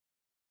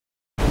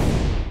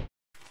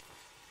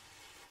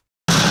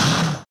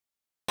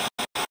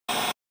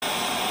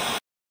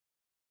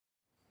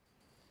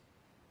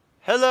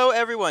Hello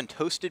everyone,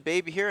 Toasted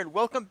Baby here, and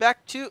welcome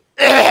back to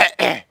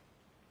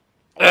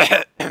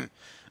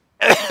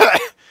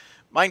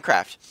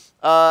Minecraft.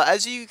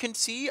 As you can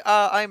see,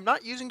 I'm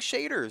not using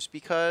shaders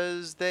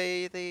because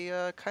they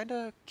kind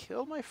of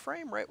kill my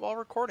frame rate while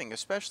recording,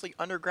 especially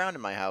underground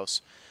in my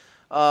house.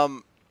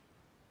 Um,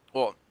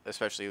 well,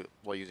 especially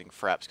while using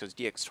fraps, because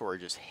DxTory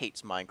just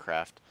hates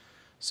Minecraft.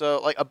 So,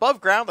 like,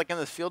 above ground, like in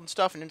the field and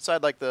stuff, and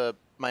inside, like,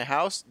 my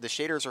house, the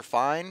shaders are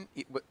fine.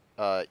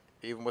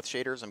 Even with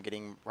shaders, I'm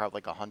getting around,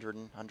 like, 100,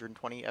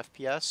 120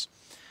 FPS.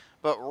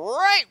 But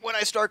right when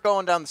I start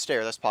going down the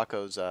stairs, that's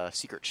Paco's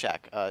secret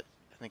shack. I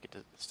think it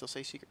does still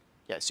say secret.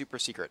 Yeah, super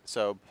secret.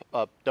 So,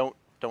 don't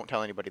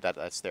tell anybody that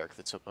that's there, because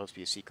it's supposed to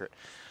be a secret.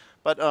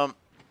 But,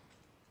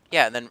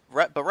 yeah, and then,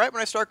 right when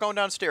I start going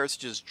downstairs, it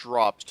just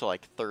drops to,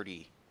 like,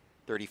 34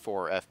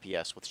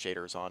 FPS with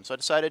shaders on. So I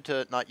decided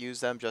to not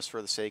use them just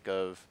for the sake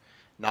of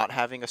not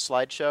having a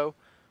slideshow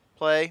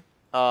play.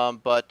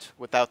 But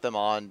without them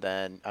on,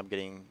 then I'm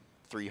getting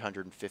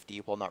 350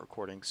 while not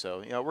recording.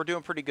 So, we're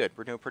doing pretty good.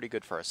 We're doing pretty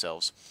good for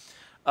ourselves.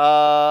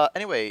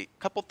 Anyway, a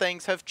couple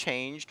things have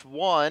changed.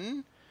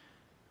 One,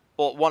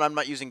 I'm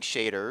not using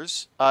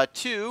shaders.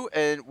 Two,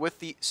 and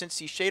since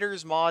the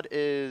shaders mod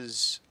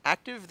is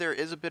active, there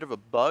is a bit of a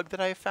bug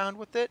that I found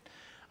with it.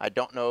 I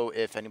don't know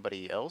if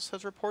anybody else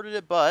has reported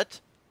it,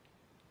 but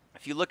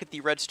if you look at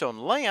the redstone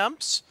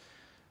lamps,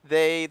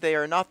 they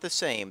are not the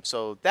same.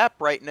 So that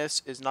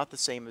brightness is not the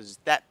same as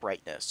that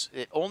brightness.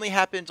 It only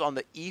happens on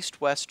the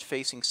east-west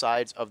facing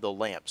sides of the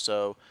lamp.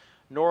 So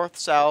north,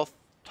 south,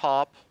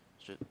 top.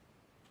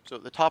 So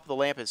the top of the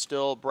lamp is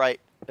still bright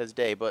as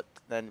day, but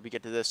then we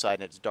get to this side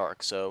and it's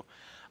dark. So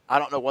I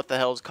don't know what the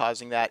hell is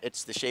causing that.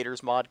 It's the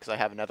shaders mod, because I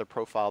have another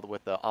profile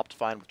with the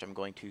Optifine, which I'm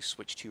going to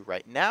switch to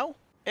right now.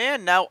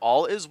 And now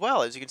all is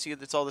well. As you can see,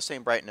 it's all the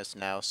same brightness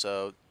now.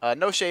 So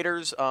no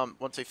shaders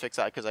once they fix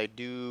that, because I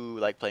do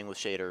like playing with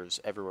shaders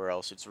everywhere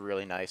else. It's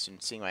really nice,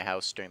 and seeing my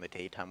house during the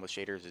daytime with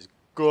shaders is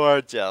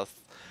gorgeous.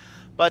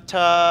 But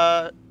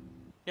yeah.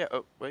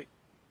 Oh wait,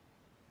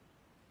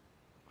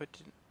 what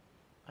didn't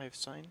I have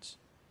signs?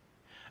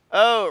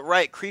 Oh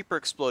right, creeper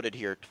exploded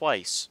here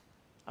twice.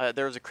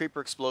 There was a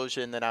creeper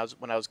explosion. Then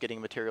when I was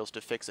getting materials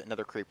to fix it,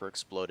 another creeper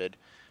exploded.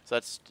 So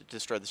that's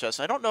destroyed the chest.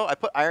 I don't know. I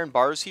put iron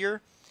bars here.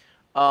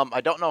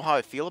 I don't know how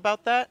I feel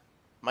about that.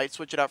 Might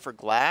switch it out for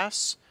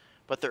glass,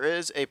 but there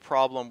is a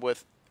problem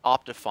with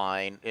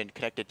Optifine in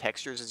connected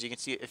textures. As you can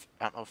see,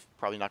 I don't know,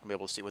 probably not gonna be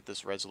able to see with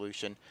this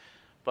resolution,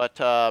 but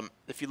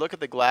if you look at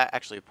the glass,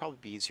 actually, it'd probably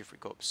be easier if we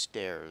go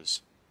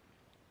upstairs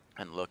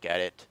and look at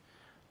it.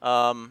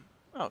 Oh,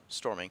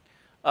 storming.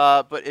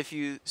 But if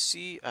you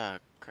see,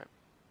 crap.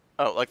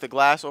 Oh, like the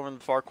glass over in the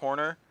far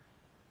corner.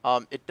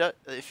 It does.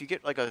 If you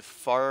get like a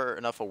far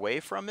enough away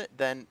from it,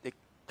 then it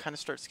kind of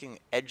starts getting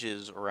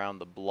edges around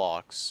the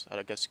blocks.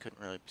 I guess you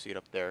couldn't really see it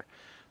up there.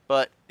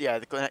 But yeah,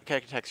 the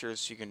connected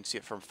textures, you can see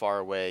it from far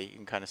away. You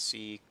can kind of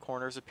see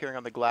corners appearing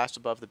on the glass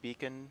above the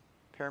beacon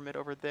pyramid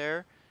over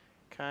there.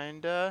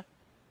 Kinda.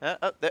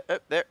 Oh,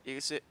 there.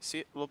 You can see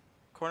it, little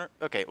corner?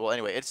 Okay, well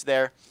anyway, it's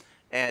there.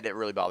 And it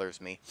really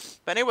bothers me.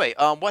 But anyway,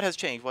 what has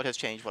changed? What has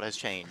changed? What has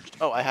changed?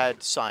 Oh, I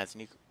had signs. I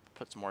need to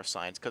put some more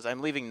signs, because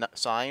I'm leaving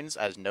signs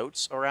as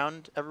notes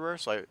around everywhere,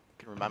 so I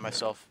can remind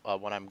myself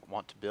what I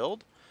want to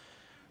build.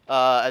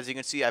 As you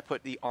can see, I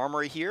put the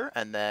Armory here,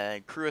 and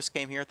then Cruis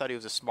came here, thought he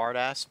was a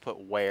smartass, put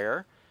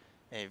where,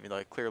 and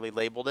I clearly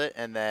labeled it,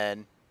 and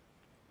then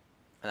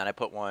I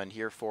put one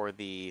here for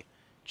the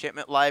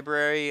enchantment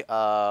library,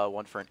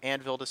 one for an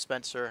anvil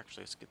dispenser.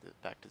 Actually, let's get this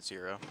back to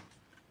 0.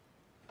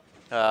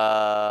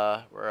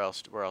 Where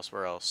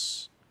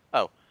else?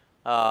 Oh,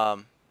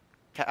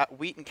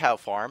 wheat and cow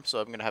farm. So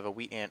I'm gonna have a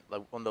wheat and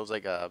like one of those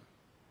like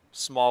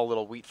small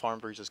little wheat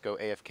farms where you just go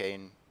AFK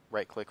and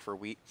right click for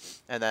wheat,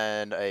 and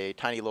then a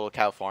tiny little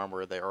cow farm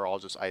where they are all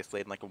just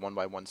isolated in like a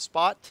 1x1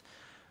 spot.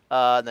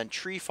 And then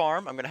tree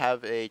farm, I'm going to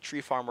have a tree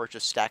farm where it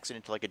just stacks it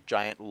into like a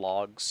giant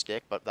log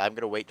stick, but I'm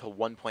going to wait till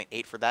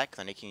 1.8 for that, because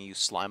then I can use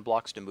slime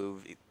blocks to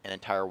move an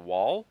entire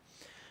wall.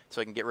 So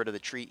I can get rid of the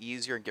tree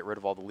easier and get rid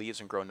of all the leaves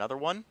and grow another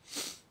one.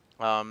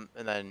 And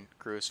then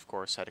Cruis, of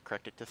course, had to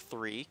correct it to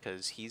 3,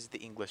 because he's the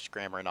English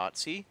grammar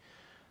Nazi.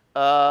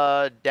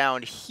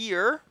 Down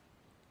here,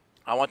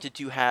 I wanted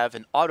to have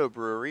an auto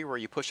brewery where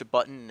you push a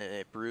button and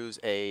it brews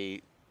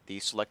the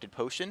selected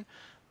potion,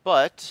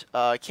 but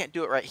I can't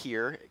do it right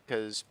here,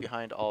 because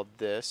behind all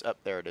this,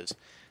 up there it is.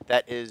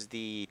 That is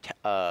the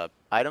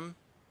item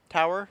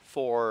tower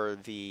for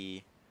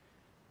the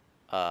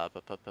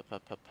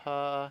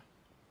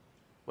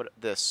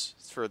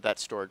for that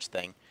storage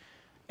thing,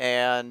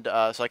 and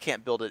so I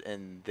can't build it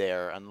in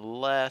there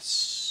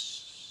unless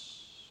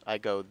I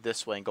go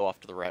this way and go off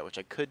to the right, which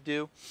I could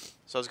do.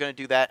 So I was going to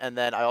do that, and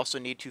then I also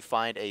need to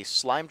find a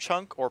slime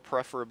chunk, or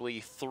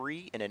preferably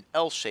 3 in an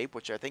L shape,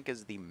 which I think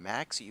is the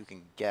max you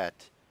can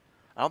get.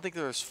 I don't think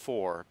there's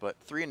 4, but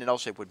 3 in an L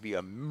shape would be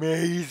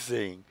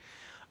amazing.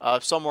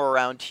 Somewhere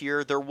around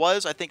here. There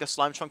was, I think, a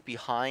slime chunk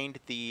behind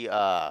the,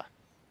 oh,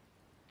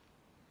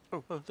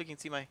 look, you can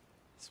see my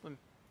swim.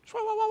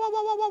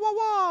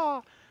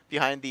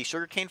 Behind the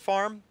sugarcane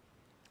farm.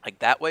 like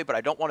that way, but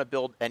I don't want to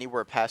build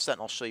anywhere past that,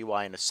 and I'll show you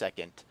why in a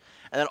second.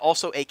 And then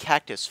also a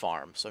cactus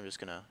farm. So I'm just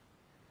gonna.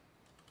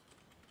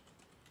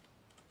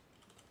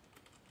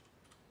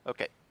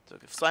 Okay, so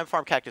slime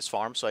farm, cactus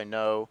farm. So I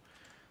know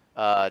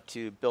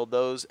to build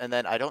those, and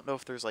then I don't know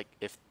if there's like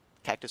if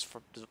cactus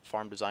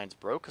farm designs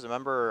broke, because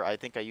remember I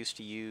think I used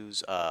to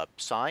use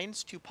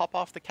signs to pop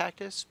off the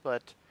cactus,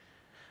 but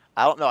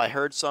I don't know. I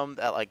heard some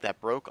that like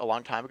that broke a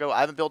long time ago.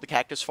 I haven't built a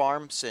cactus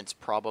farm since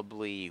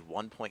probably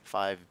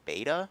 1.5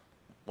 beta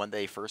when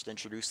they first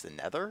introduced the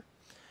Nether.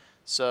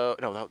 So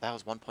no, that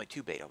was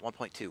 1.2 beta.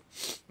 1.2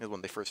 is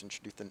when they first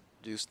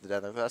introduced the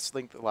Nether. That's I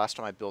think the last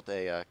time I built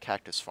a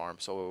cactus farm.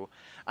 So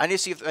I need to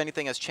see if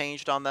anything has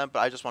changed on them.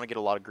 But I just want to get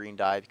a lot of green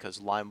dye because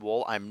lime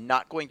wool. I'm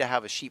not going to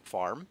have a sheep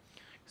farm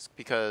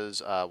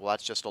because well,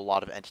 that's just a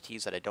lot of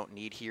entities that I don't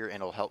need here, and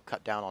it'll help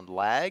cut down on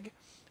lag.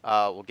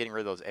 Well, getting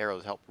rid of those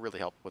arrows really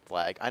help with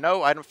lag. I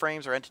know item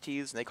frames are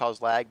entities and they cause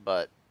lag,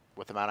 but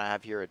with the amount I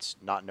have here, it's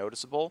not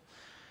noticeable.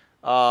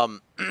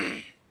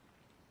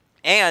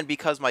 And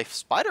because my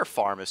spider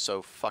farm is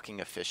so fucking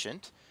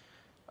efficient,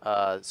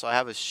 so I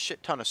have a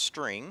shit ton of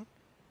string.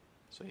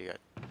 So you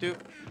got do,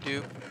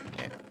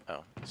 and,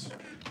 oh,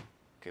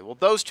 okay. Well,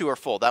 those two are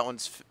full. That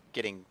one's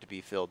getting to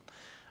be filled.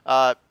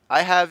 I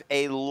have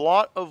a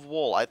lot of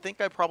wool. I think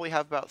I probably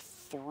have about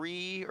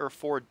 3 or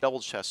 4 double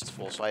chests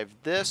full. So I have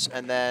this,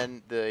 and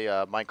then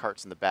the mine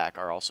carts in the back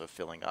are also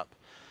filling up.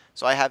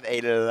 So I have a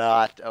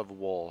lot of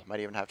wool. Might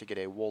even have to get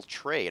a wool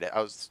trade.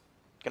 I was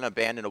going to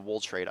abandon a wool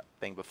trade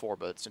thing before,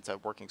 but since I'm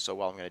working so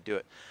well, I'm going to do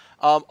it.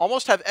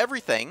 Almost have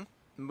everything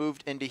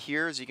moved into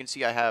here. As you can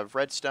see, I have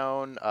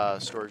redstone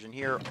storage in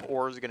here.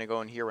 Ores are going to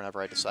go in here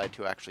whenever I decide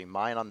to actually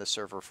mine on this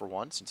server for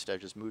once, instead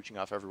of just mooching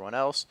off everyone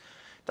else.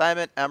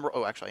 Diamond, emerald.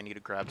 Oh, actually, I need to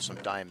grab some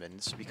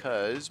diamonds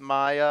because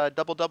my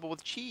double-double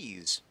with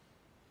cheese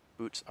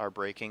boots are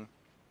breaking.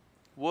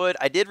 Wood.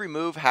 I did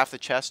remove half the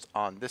chest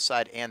on this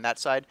side and that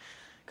side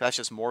because that's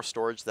just more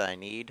storage than I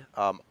need.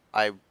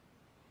 I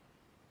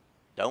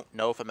don't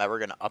know if I'm ever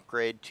going to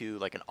upgrade to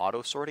like an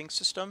auto sorting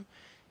system.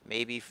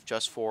 Maybe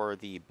just for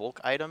the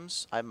bulk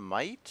items, I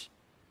might,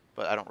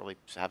 but I don't really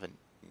have a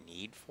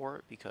need for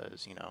it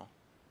because, you know,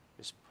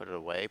 just put it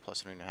away.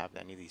 Plus, I don't even have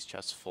any of these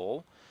chests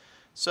full.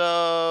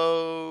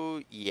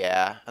 So,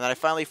 yeah. And then I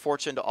finally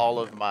fortuned all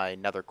of my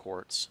nether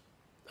quartz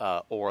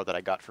ore that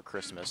I got for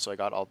Christmas. So I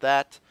got all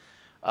that.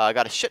 I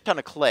got a shit ton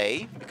of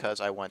clay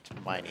because I went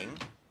mining.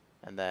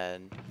 And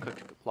then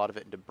cooked a lot of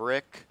it into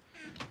brick.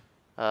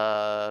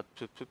 And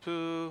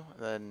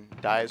then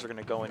dyes are going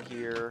to go in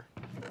here.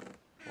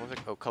 What was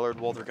it? Oh, colored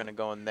wool are going to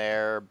go in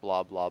there.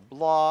 Blah, blah,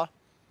 blah.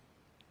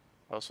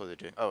 What else are they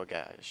doing? Oh,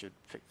 okay. I should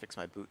fix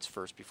my boots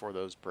first before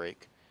those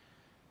break.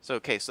 So,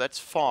 okay. So that's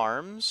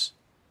farms.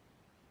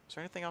 Is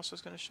there anything else I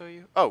was going to show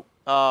you? Oh,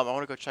 I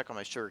want to go check on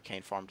my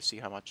sugarcane farm to see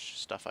how much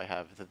stuff I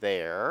have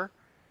there.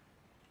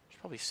 Should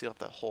probably seal up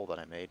that hole that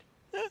I made.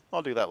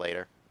 I'll do that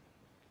later.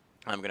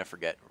 I'm going to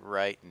forget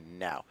right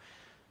now.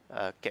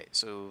 Okay,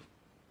 so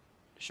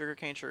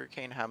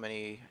sugarcane, how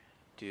many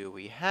do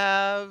we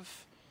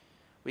have?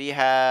 We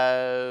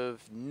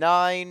have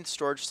 9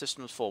 storage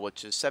systems full,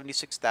 which is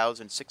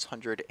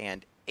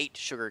 76,608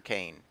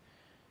 sugarcane.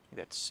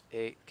 That's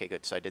 8. Okay,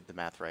 good. So I did the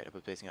math right. I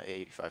was basing on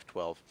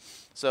 8512.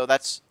 So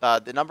that's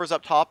the numbers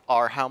up top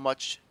are how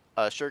much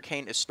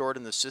sugarcane is stored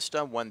in the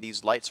system when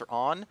these lights are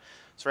on.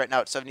 So right now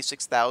it's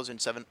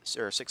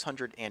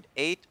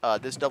 76,608.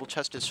 This double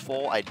chest is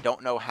full. I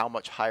don't know how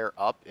much higher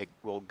up it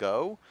will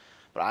go,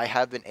 but I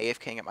have been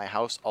AFKing at my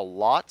house a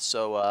lot.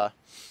 So I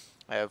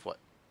have what?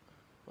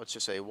 Let's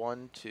just say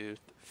 1, 2,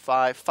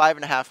 5,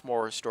 5.5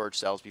 more storage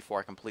cells before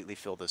I completely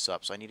fill this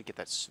up. So I need to get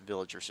that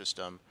villager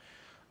system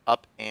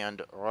up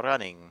and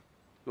running.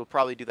 We'll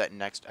probably do that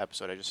next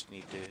episode. I just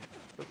need to...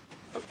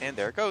 Oh, and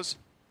there it goes.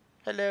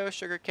 Hello,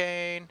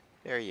 sugarcane.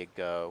 There you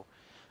go.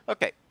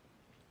 Okay.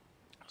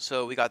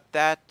 So we got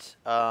that.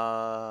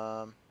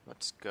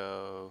 Let's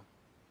go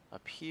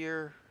up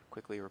here.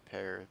 Quickly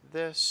repair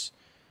this.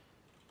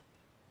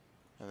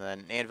 And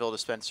then anvil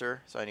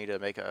dispenser. So I need to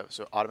make a...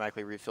 So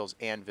automatically refills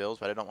anvils,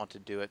 but I don't want to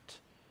do it.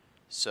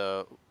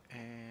 So...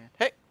 And,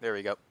 hey! There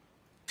we go.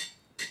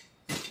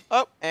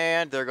 Oh,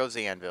 and there goes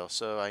the anvil.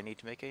 So I need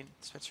to make a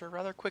dispenser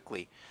rather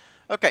quickly.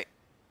 Okay,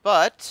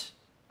 but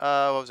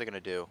what was I going to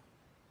do?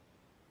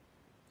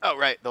 Oh,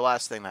 right, the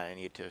last thing that I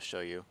need to show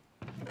you.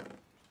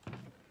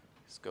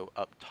 Let's go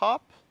up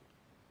top.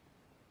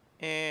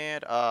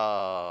 And,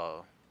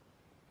 oh.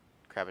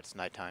 Crap, it's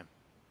nighttime.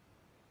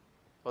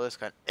 Well, this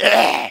kind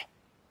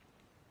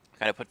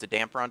of puts a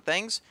damper on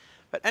things.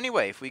 But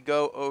anyway, if we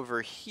go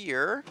over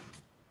here,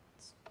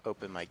 let's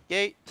open my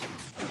gate.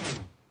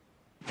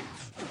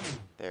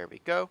 There we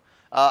go.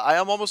 I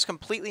am almost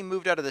completely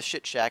moved out of the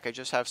shit shack. I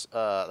just have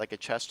like a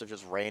chest of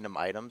just random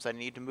items I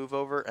need to move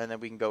over, and then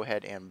we can go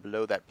ahead and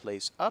blow that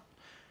place up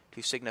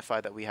to signify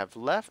that we have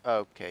left.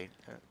 Okay.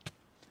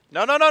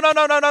 No, no, no, no,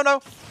 no, no, no,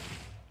 no.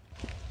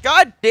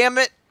 God damn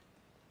it.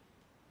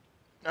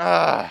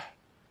 Son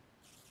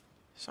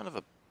of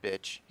a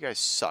bitch. You guys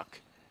suck.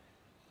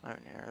 Alright,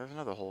 there's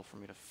another hole for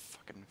me to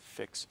fucking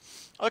fix.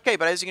 Okay,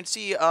 but as you can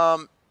see,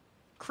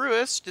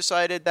 Cruis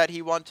decided that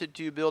he wanted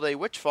to build a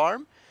witch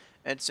farm,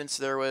 and since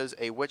there was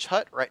a witch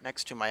hut right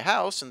next to my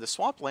house in the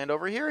swampland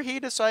over here, he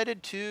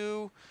decided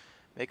to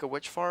make a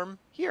witch farm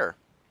here.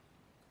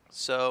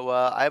 So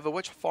I have a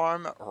witch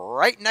farm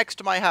right next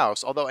to my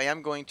house, although I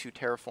am going to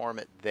terraform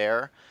it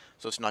there,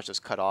 so it's not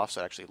just cut off,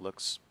 so it actually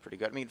looks pretty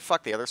good. I mean,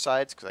 fuck the other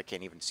sides, because I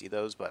can't even see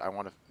those, but I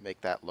want to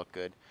make that look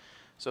good.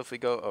 So if we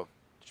go... Oh,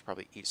 I should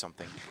probably eat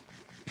something.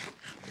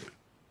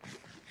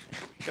 There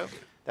we go.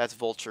 That's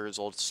Vulture's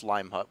old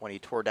slime hut when he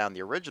tore down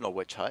the original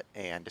witch hut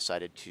and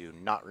decided to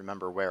not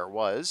remember where it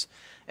was.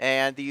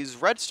 And these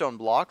redstone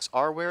blocks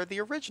are where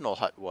the original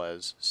hut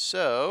was.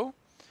 So...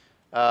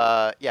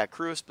 yeah,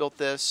 Cruis built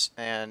this,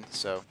 and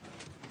so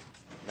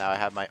now I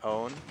have my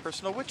own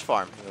personal witch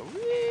farm. Go,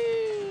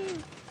 whee!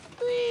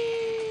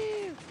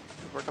 Whee!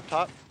 Work up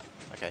top?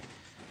 Okay.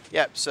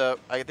 Yep, so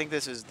I think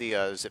this is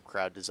the zip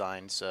crowd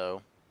design,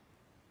 so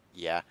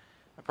yeah.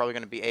 I'm probably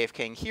going to be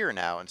AFKing here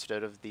now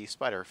instead of the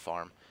spider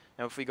farm.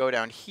 Now if we go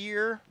down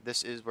here,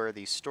 this is where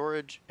the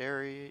storage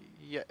area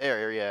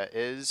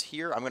is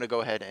here. I'm going to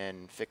go ahead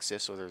and fix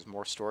this so there's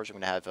more storage. I'm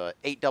going to have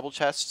 8 double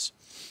chests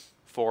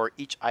for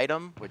each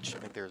item, which I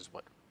think there's,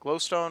 what,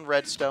 glowstone,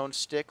 redstone,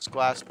 sticks,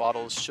 glass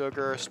bottles,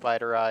 sugar,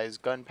 spider eyes,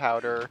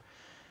 gunpowder,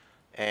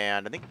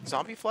 and I think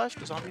zombie flesh.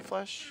 Does zombie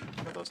flesh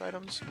have those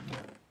items?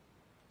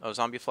 Oh,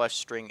 zombie flesh,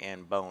 string,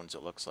 and bones,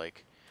 it looks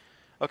like.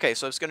 Okay,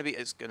 so it's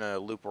gonna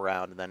loop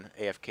around and then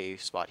AFK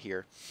spot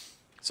here.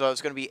 So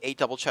it's gonna be 8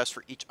 double chests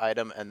for each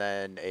item, and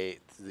then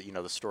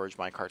the storage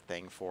minecart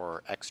thing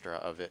for extra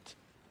of it.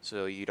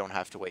 So you don't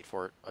have to wait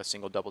for a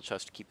single double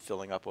chest to keep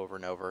filling up over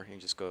and over. You can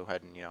just go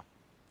ahead and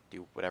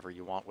do whatever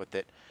you want with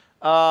it.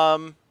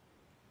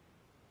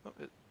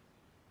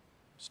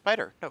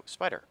 Spider. No,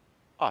 spider.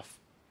 Off.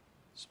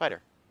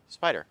 Spider.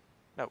 Spider.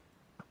 No.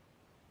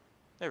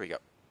 There we go.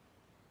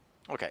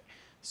 Okay.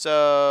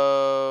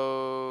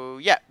 So,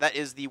 yeah, that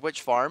is the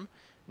witch farm.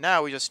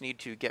 Now we just need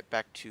to get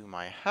back to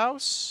my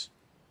house.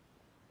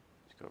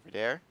 Let's go over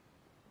there.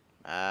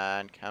 Come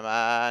on. Come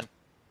on.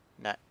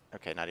 Not,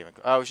 okay, not even...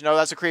 Oh, no,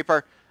 that's a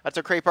creeper. That's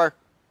a creeper.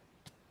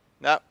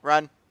 No,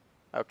 run.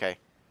 Okay.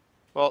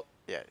 Well,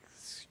 yeah,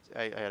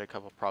 I had a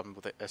couple problems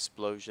with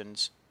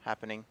explosions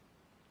happening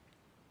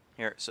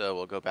here, so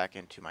we'll go back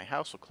into my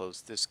house. We'll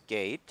close this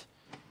gate,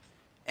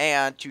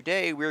 and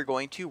today we're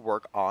going to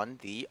work on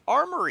the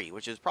Armory,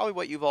 which is probably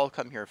what you've all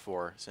come here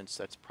for, since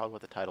that's probably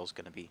what the title is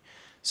going to be.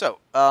 So,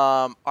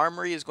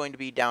 Armory is going to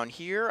be down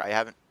here. I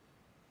haven't...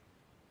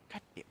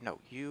 God damn, no,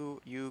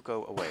 you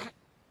go away.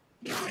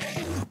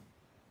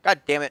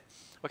 God damn it.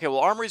 Okay, well,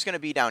 Armory is going to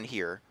be down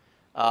here.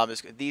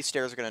 These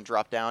stairs are going to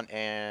drop down,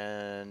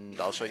 and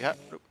I'll show you how.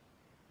 Oop,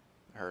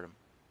 I heard him.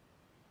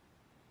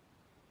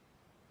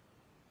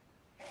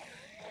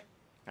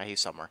 He's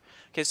somewhere.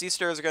 Okay, so these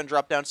stairs are going to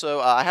drop down.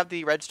 So I have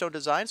the redstone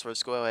design, so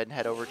let's go ahead and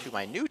head over to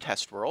my new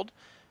test world.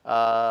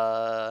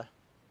 Yeah,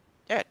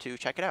 to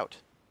check it out.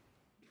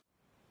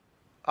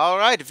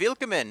 Alright,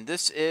 Willkommen.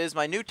 This is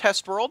my new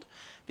test world,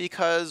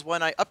 because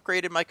when I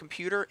upgraded my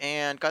computer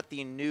and got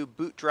the new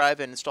boot drive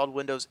and installed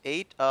Windows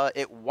 8,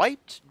 it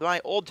wiped my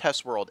old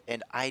test world,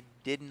 and I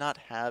did not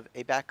have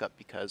a backup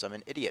because I'm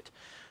an idiot.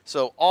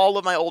 So all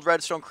of my old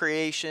redstone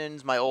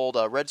creations, my old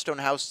redstone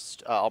house,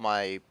 all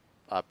my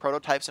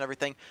prototypes and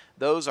everything,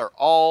 those are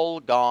all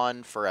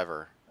gone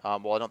forever.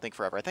 Well, I don't think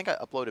forever. I think I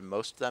uploaded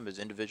most of them as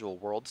individual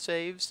world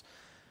saves.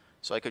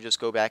 So I could just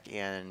go back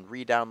and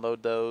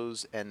re-download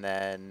those and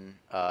then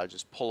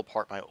just pull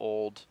apart my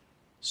old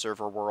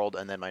server world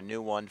and then my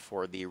new one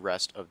for the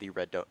rest of the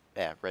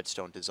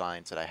redstone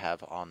designs that I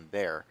have on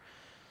there.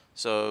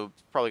 So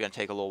probably going to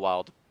take a little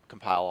while to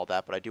compile all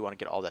that, but I do want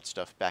to get all that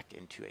stuff back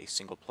into a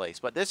single place.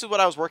 But this is what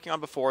I was working on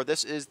before.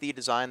 This is the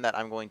design that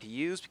I'm going to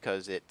use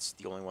because it's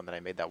the only one that I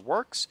made that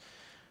works.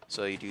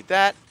 So you do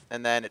that,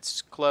 and then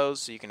it's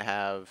closed, so you can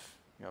have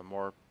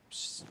more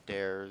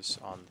stairs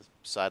on the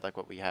side like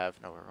what we have.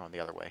 No, we're going the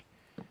other way.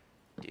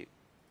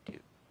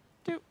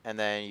 And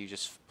then you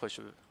just push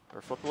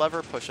or flip a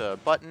lever, push a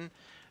button,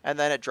 and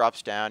then it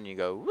drops down. And you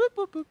go whoop,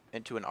 whoop, whoop,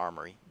 into an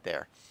armory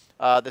there.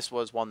 This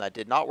was one that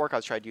did not work. I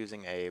tried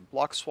using a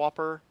block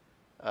swapper,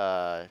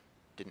 or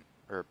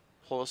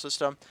pull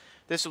system.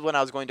 This is when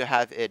I was going to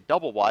have it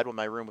double wide when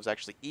my room was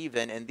actually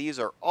even, and these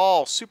are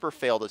all super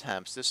failed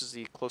attempts. This is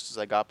the closest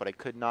I got, but I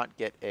could not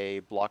get a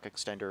block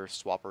extender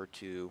swapper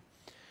to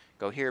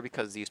go here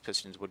because these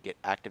pistons would get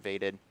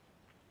activated.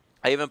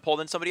 I even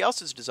pulled in somebody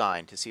else's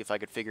design to see if I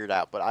could figure it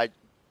out, but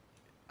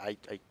I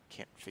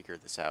can't figure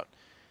this out.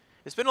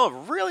 It's been a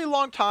really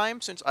long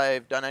time since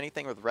I've done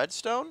anything with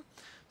redstone,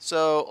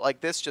 so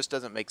like this just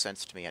doesn't make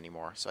sense to me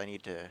anymore. So I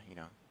need to,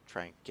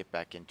 try and get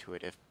back into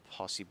it if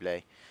possible.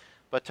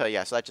 But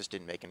yeah, so that just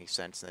didn't make any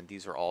sense. And then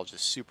these are all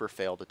just super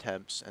failed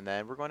attempts. And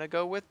then we're going to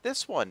go with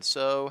this one.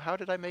 So how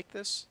did I make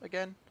this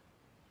again?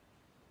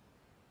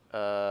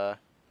 Hold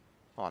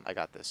on, I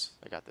got this.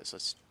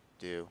 Let's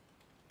do.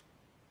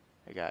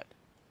 I got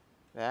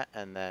that,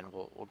 and then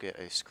we'll get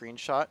a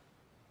screenshot.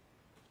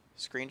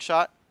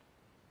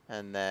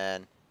 And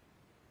then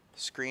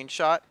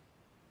screenshot,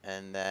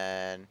 and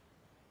then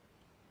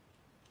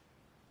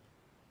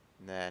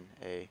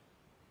a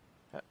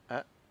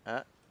uh,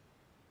 uh,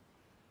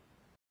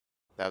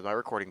 that was my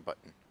recording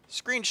button.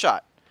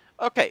 Screenshot.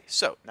 Okay,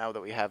 so now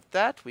that we have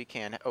that, we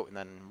can... Oh, and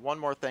then one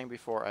more thing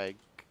before I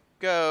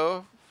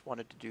go.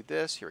 Wanted to do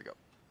this. Here we go.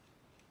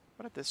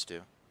 What did this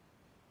do?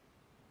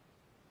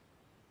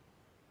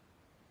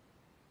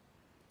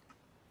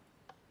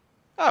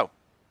 Oh,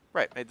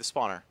 right, made the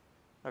spawner.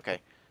 Okay,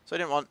 so I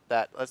didn't want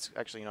that. Let's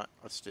actually, you know what?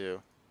 Let's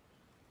do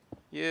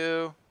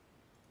you.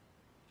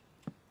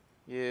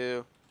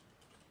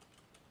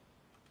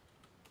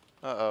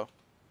 Uh-oh.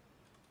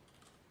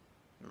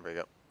 There we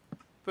go.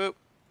 Boop.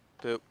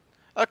 Boop.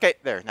 Okay,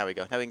 there. Now we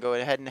go. Now we can go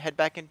ahead and head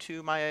back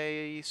into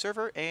my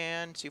server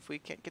and see if we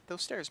can't get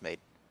those stairs made.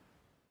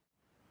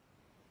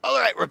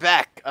 Alright, we're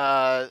back.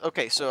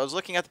 Okay, so I was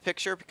looking at the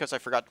picture because I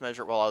forgot to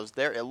measure it while I was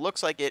there. It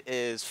looks like it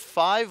is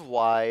 5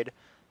 wide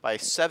by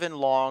 7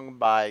 long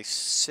by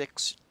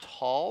 6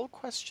 tall,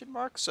 question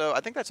mark. So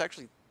I think that's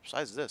actually the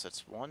size of this.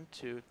 That's 1,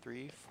 2,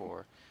 3,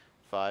 4,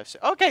 5,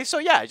 6. Okay, so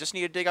yeah, I just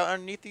need to dig out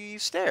underneath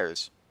these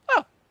stairs.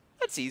 Oh,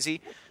 that's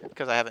easy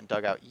because I haven't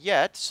dug out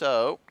yet.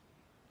 So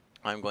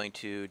I'm going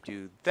to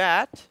do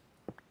that.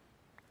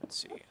 Let's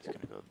see, it's going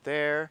to go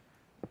there.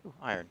 Ooh,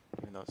 iron,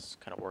 even though it's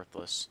kind of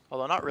worthless.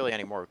 Although not really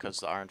anymore because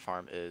the iron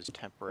farm is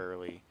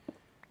temporarily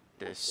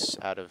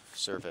out of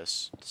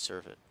service to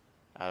serve it.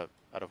 Out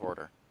of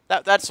order.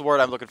 That's the word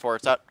I'm looking for.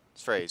 It's that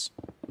phrase.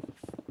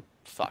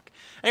 Fuck.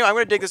 Anyway, I'm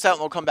going to dig this out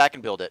and we'll come back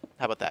and build it.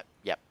 How about that?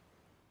 Yep.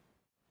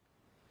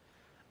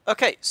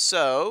 Okay,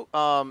 so,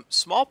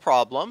 small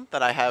problem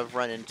that I have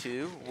run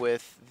into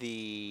with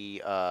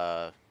the,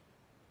 well,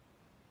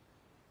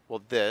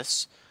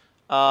 this.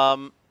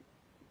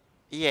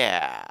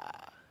 Yeah.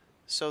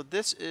 So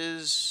this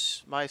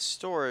is my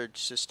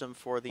storage system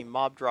for the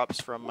mob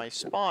drops from my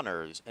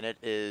spawners, and it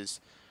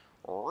is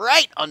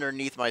right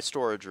underneath my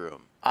storage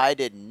room. I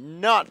did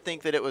not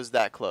think that it was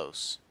that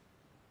close.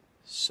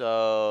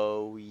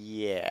 So,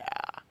 yeah.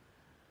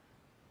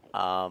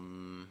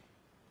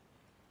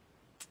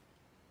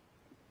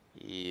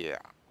 Yeah.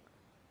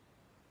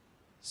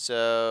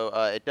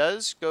 So, it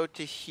does go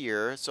to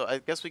here. So I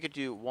guess we could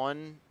do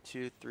 1,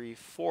 2, 3,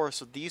 4.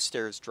 So these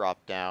stairs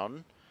drop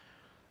down.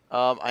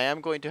 I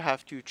am going to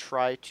have to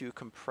try to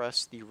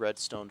compress the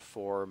redstone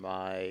for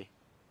my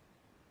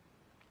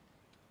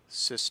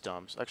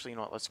systems. Actually, you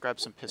know what? Let's grab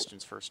some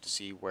pistons first to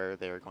see where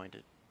they're going to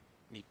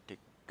need to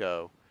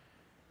go.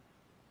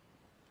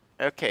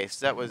 Okay,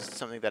 so that was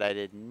something that I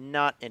did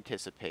not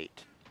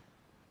anticipate.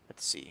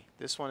 Let's see.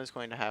 This one is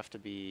going to have to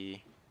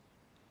be...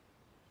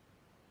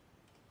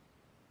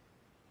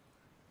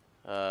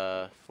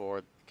 Okay,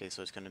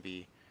 so it's going to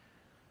be...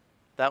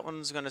 That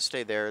one's going to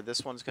stay there.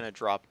 This one's going to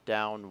drop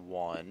down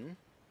 1.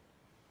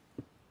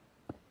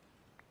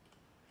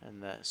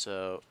 And that,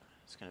 so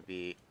it's going to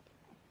be...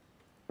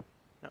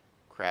 No,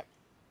 crap.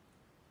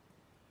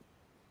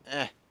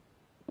 There.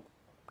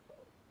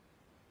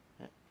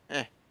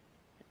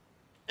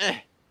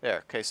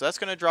 Okay, so that's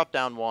going to drop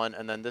down 1,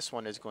 and then this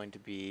one is going to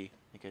be...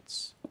 I think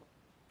it's...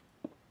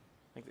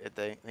 I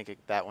think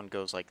that one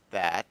goes like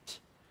that.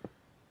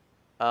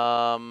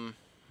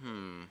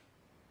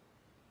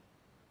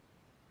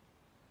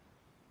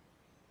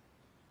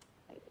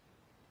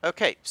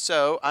 Okay,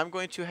 so I'm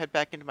going to head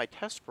back into my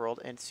test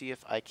world and see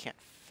if I can't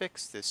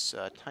fix this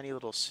tiny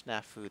little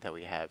snafu that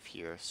we have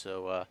here.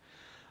 So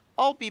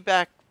I'll be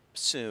back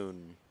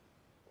soon.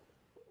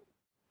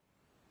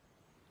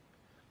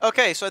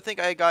 Okay, so I think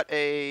I got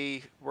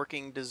a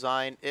working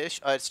design-ish.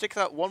 It sticks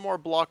out one more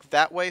block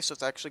that way, so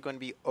it's actually going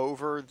to be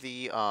over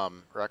the,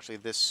 or actually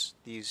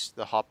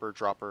the hopper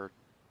dropper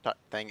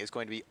thing is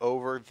going to be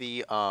over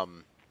the,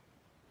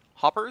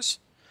 hoppers.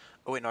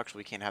 Oh wait, no, actually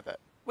we can't have that.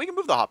 We can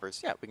move the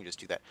hoppers. Yeah, we can just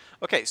do that.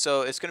 Okay,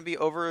 so it's going to be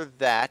over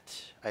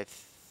that, I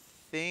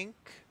think,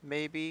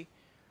 maybe.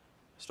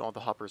 Just don't want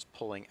the hoppers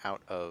pulling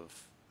out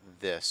of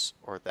this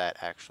or that,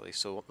 actually.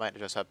 So we might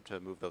just have to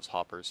move those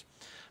hoppers.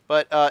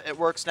 But it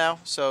works now.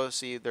 So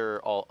see,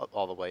 they're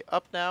all the way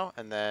up now.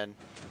 And then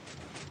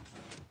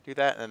do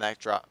that, and then that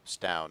drops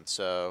down.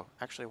 So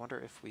actually, I wonder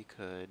if we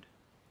could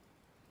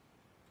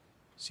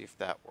see if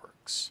that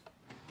works.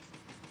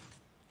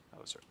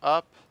 Those are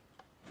up.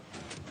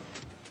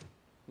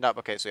 Nope,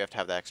 okay, so you have to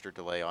have the extra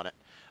delay on it.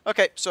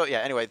 Okay, so yeah,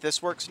 anyway,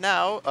 this works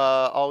now.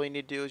 All we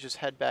need to do is just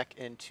head back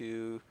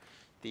into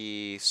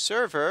the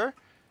server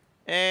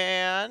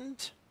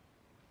and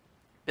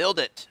build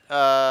it.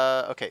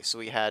 Okay, so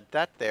we had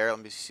that there. Let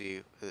me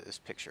see this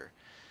picture.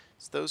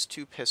 It's those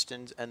 2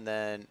 pistons, and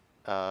then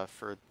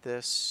for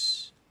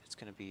this, it's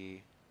going to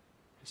be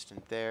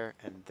piston there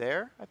and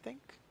there, I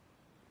think,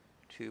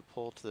 to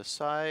pull to the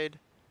side.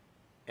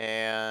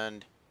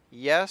 And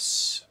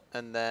yes,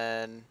 and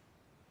then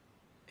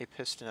a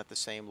piston at the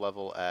same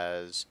level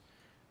as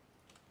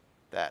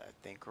that, I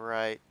think,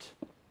 right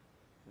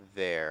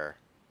there.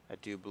 I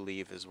do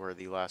believe is where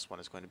the last one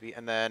is going to be.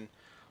 And then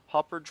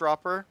hopper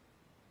dropper,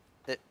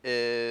 it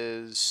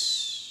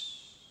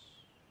is...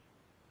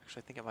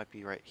 Actually, I think it might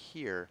be right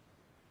here.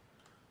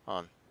 Hold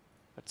on.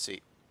 Let's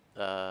see.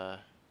 That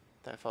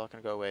fella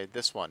can go away.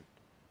 This one.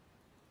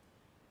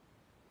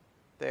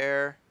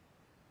 There.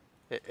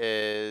 It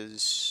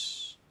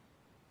is...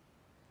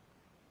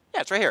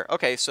 Yeah, it's right here.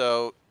 Okay,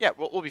 so, yeah,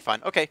 we'll be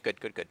fine. Okay, good,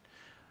 good, good.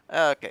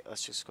 Okay,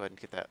 let's just go ahead and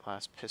get that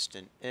last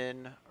piston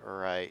in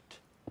right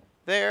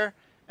there.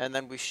 And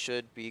then we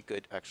should be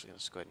good. Actually,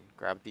 let's go ahead and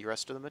grab the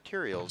rest of the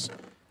materials.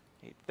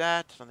 Need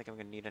that. I don't think I'm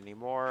going to need any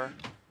more.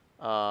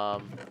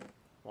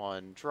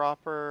 One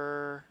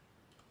dropper.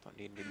 Don't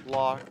need any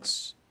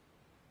blocks.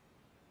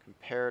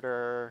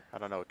 Comparator. I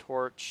don't know.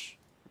 Torch.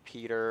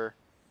 Repeater.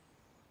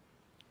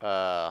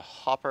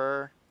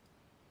 Hopper.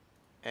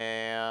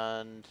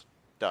 And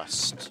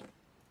dust.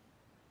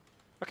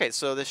 Okay,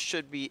 so this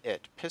should be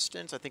it.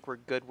 Pistons, I think we're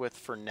good with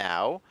for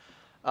now.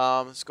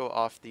 Let's go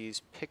off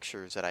these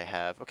pictures that I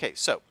have. Okay,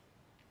 so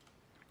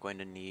I'm going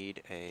to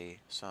need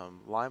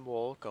some lime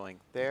wool going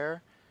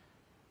there,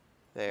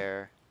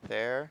 there,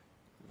 there,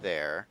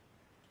 there.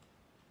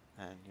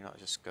 And, you know,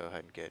 just go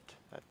ahead and get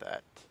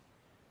that,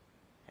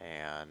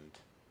 and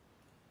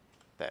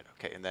that.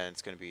 Okay, and then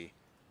it's going to be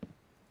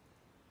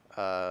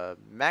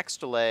max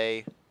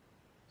delay,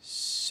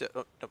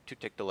 no,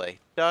 2-tick delay,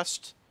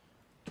 dust,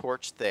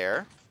 torch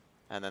there,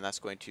 and then that's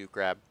going to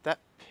grab that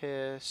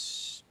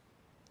piston.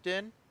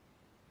 The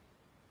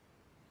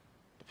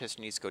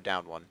piston needs to go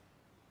down one.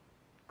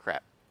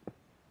 Crap.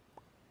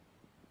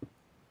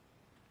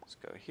 Let's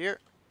go here.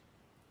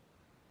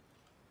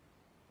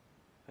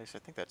 At least I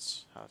think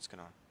that's how it's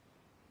going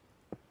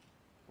to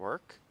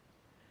work.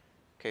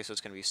 Okay, so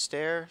it's going to be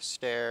stair,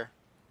 stair.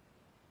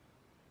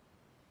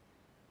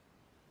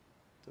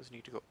 Does it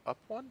need to go up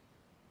one?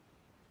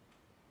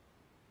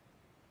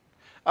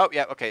 Oh,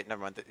 yeah, okay,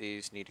 never mind.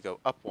 These need to go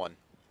up one.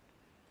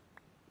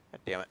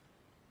 God damn it.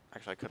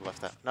 Actually, I could have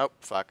left that. Nope,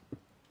 fuck.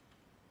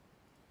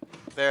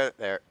 There,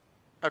 there.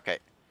 Okay.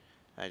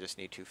 I just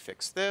need to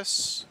fix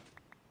this.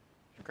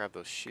 Grab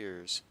those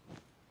shears.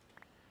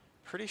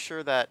 Pretty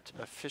sure that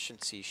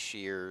efficiency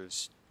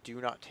shears do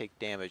not take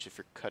damage if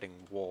you're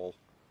cutting wool.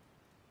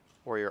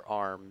 Or your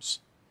arms.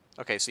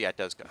 Okay, so yeah, it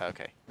does go.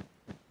 Okay.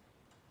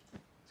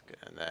 That's good.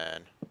 And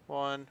then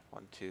 1,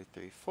 2,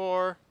 3,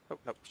 4. Oh,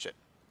 nope, shit.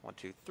 1,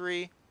 2,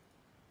 3.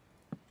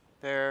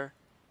 There.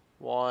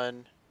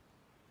 1.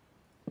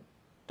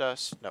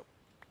 Dust. Nope.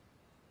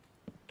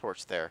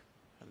 Torch there.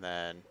 And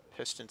then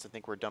pistons, I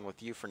think we're done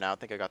with you for now. I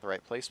think I got the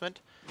right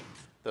placement.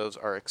 Those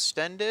are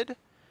extended.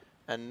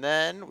 And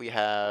then we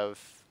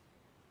have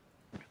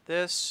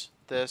this,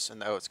 this,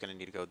 and oh, it's going to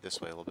need to go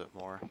this way a little bit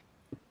more.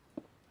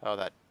 Oh,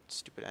 that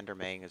stupid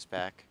Endermang is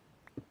back.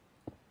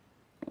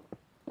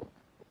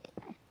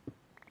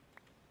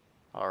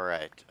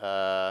 Alright,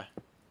 let's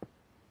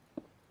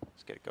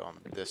get it going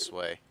this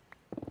way.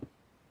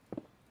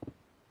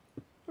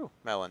 Ooh,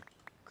 melon.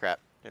 Crap,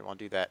 didn't want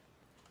to do that.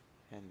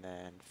 And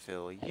then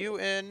fill you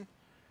in.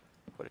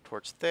 Put a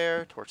torch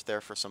there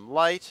for some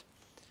light.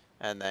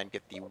 And then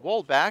get the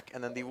wool back,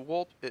 and then the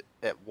wool,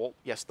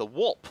 yes, the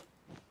woolp.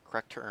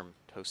 Correct term,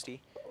 Toasty.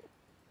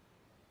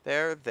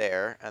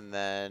 There, and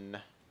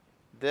then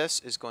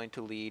this is going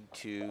to lead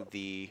to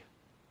the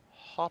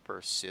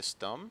hopper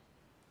system.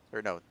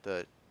 Or no,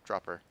 the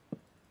dropper.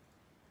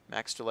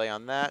 Max delay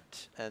on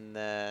that, and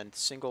then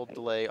single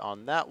delay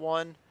on that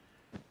one.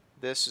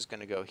 This is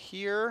going to go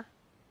here.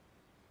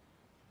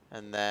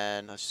 And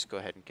then let's just go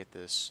ahead and get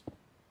this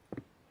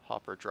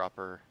hopper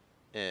dropper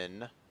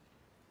in.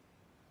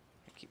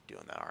 I keep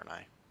doing that, aren't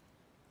I?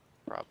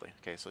 Probably.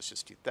 Okay, so let's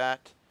just do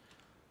that.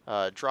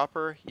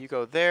 Dropper, you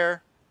go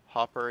there.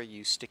 Hopper,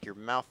 you stick your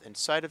mouth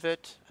inside of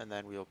it, and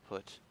then we'll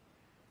put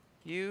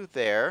you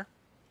there.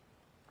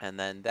 And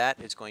then that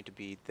is going to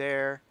be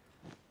there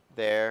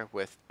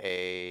with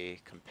a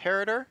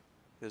comparator.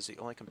 This is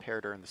the only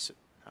comparator in the...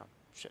 Oh,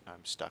 shit, now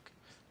I'm stuck.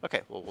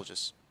 Okay, well, we'll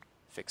just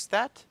fix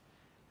that.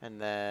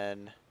 And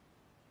then...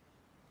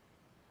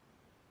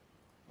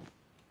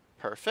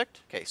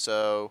 Perfect. Okay,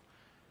 so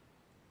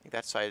I think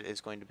that side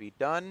is going to be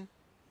done.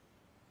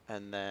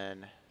 And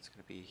then it's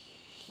going to be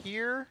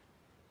here.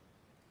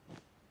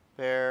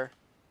 There.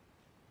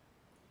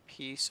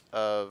 Piece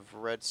of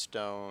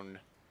redstone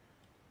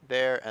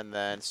there. And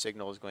then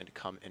signal is going to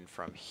come in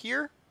from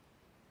here.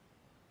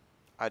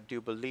 I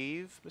do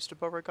believe, Mr.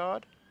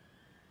 Beauregard.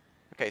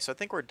 Okay, so I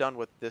think we're done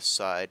with this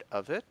side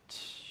of it.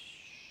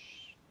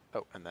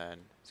 Oh, and then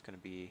it's going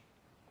to be...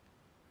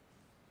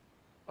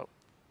 Oh,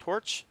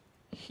 torch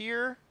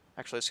here.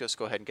 Actually, let's just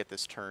go ahead and get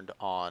this turned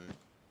on.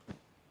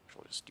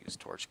 We'll just use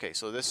torch. Okay,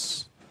 so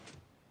this...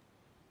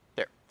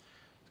 There.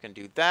 It's going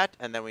to do that,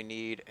 and then we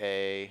need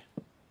a...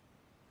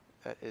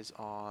 That is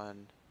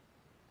on...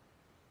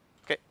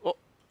 Okay, well,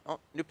 oh,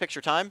 new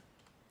picture time.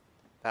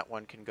 That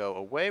one can go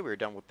away. We're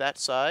done with that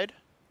side.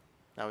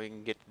 Now we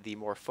can get the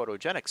more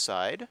photogenic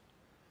side,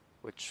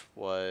 which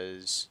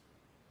was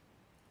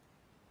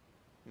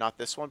not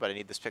this one, but I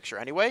need this picture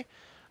anyway.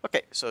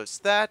 Okay, so it's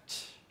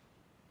that.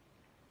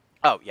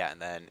 Oh, yeah, and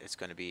then it's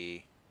going to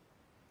be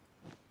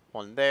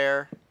one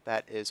there.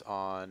 That is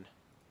on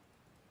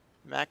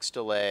max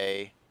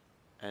delay,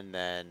 and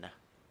then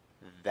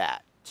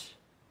that.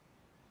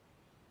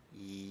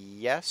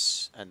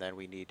 Yes, and then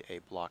we need a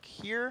block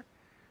here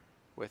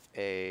with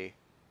a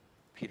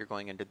repeater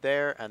going into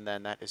there, and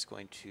then that is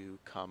going to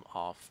come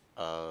off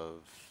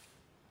of...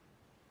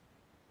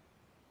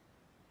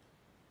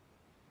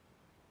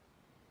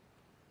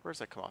 Where does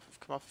that come off of?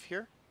 Come off of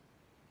here?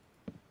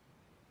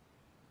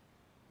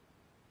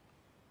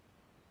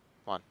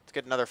 Come on, let's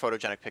get another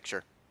photogenic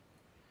picture.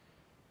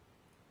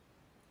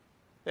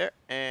 There,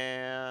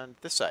 and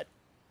this side.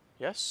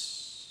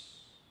 Yes?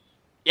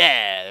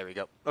 Yeah, there we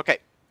go. Okay,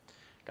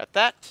 got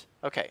that.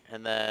 Okay,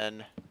 and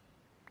then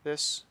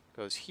this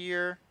goes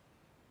here.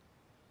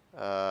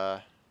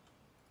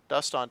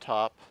 Dust on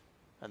top,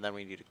 and then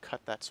we need to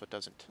cut that so it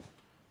doesn't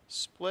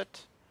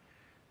split.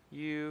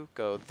 You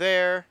go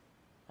there,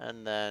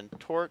 and then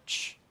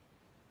torch,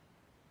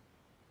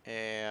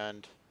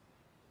 and...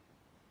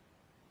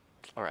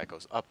 Alright, it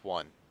goes up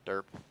one.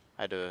 Derp.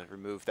 I had to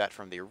remove that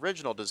from the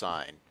original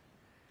design.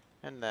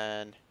 And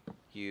then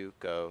you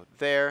go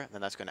there, and then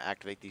that's going to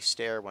activate the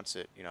stair once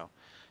it, you know,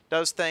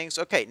 does things.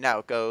 Okay, now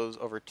it goes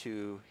over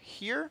to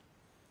here.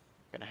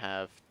 Going to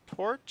have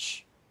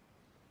torch,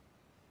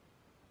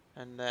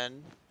 and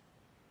then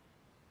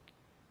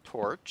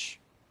torch.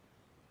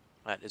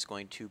 That is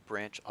going to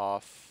branch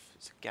off.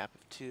 It's a gap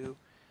of 2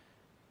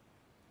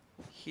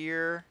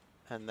 here,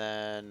 and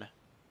then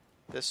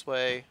this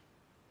way.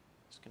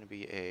 It's going to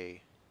be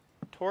a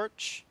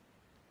torch.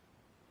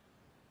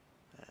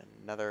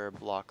 Another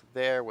block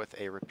there with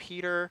a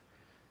repeater.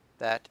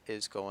 That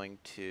is going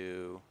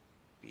to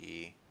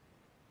be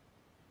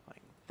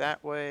going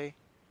that way.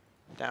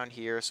 Down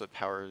here, so it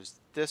powers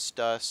this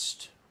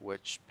dust,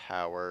 which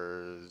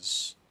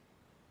powers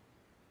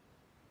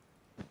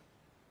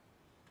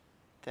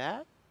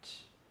that.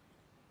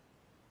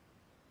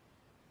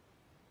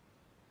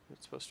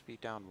 It's supposed to be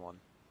down 1.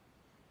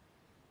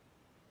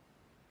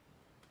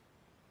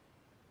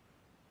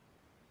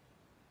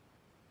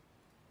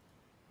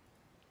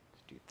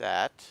 Do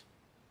that.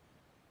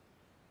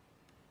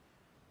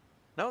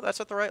 No,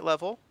 that's at the right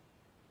level.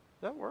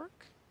 Does that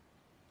work?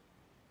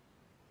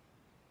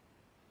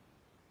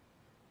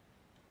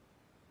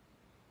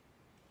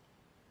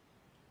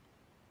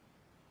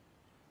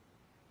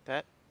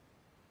 That...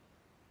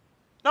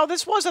 No,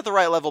 this was at the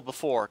right level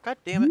before. God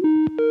damn it.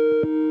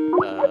 No,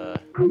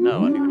 I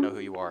don't even know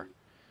who you are.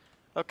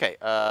 Okay,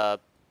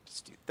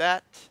 let's do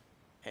that.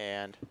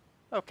 And,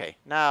 okay,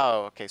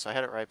 now, okay, so I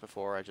had it right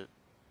before. I just...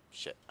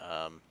 Shit,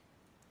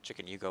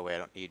 chicken, you go away. I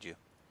don't need you.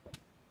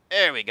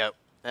 There we go.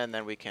 And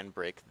then we can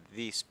break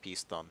this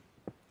piece thumb.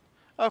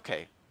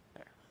 Okay.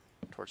 There.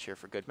 Torch here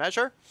for good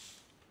measure.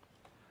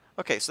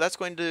 Okay, so that's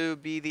going to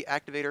be the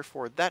activator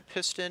for that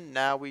piston.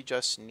 Now we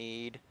just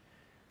need...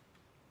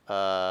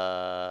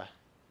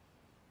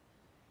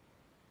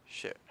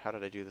 Shit, how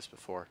did I do this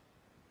before?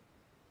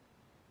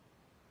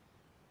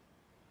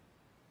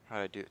 How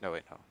did I do... No,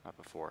 wait, no, not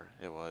before.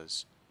 It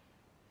was...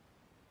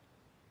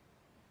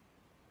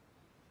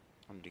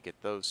 I need to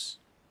get those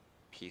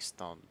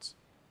pistons.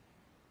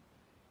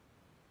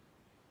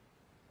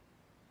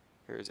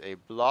 Here's a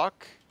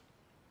block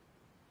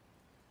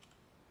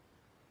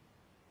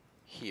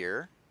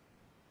here.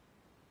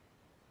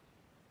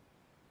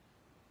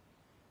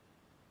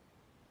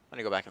 Let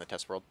me go back in the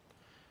test world.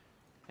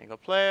 Angle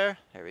player,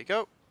 there we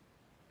go.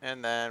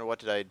 And then what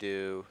did I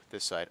do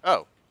this side?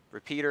 Oh,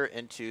 repeater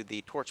into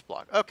the torch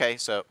block. Okay,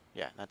 so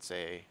yeah, that's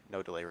a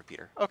no delay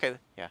repeater. Okay,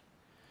 yeah,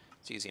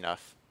 it's easy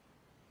enough.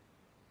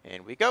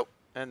 In we go.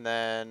 And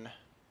then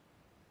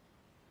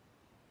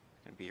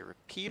going to be a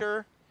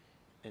repeater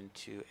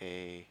into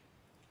a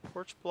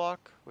torch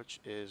block, which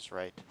is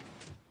right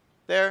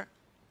there.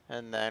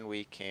 And then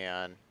we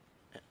can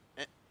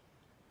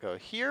go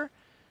here.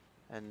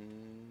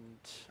 And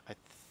I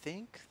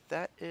think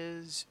that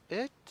is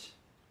it.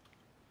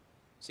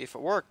 See if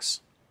it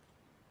works.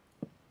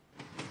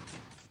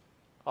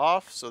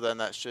 Off. So then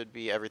that should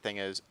be everything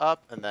is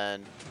up, and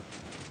then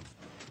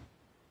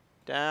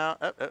down.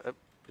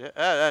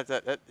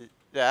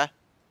 Yeah.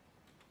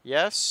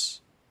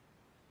 Yes.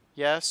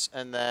 Yes.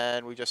 And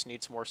then we just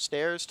need some more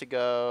stairs to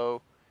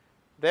go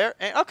there.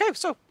 And, okay,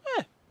 so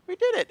we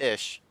did it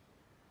ish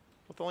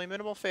with only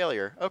minimal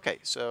failure. Okay,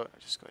 so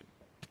I'll just go ahead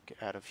and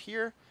get out of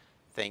here.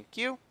 Thank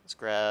you. Let's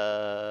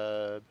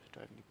grab... Do I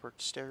have any perch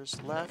stairs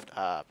left?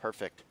 Ah,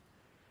 perfect.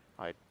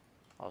 I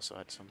also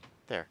had some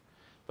there.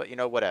 But, you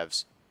know,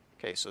 whatevs.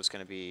 Okay, so it's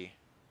going to be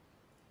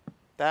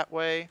that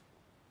way.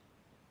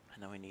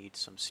 And then we need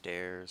some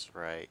stairs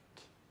right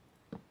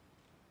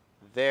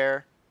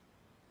there.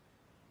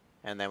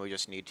 And then we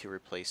just need to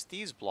replace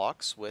these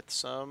blocks with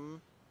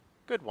some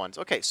good ones.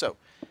 Okay, so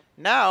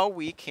now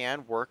we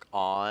can work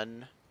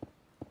on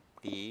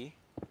the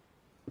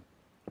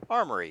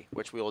armory,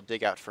 which we will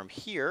dig out from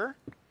here,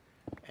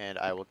 and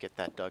I will get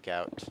that dug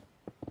out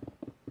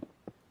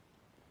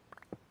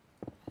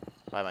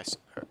by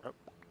myself. Oh,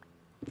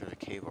 there's a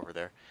cave over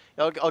there.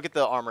 I'll get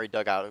the armory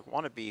dug out. I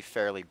want to be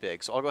fairly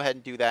big, so I'll go ahead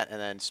and do that and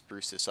then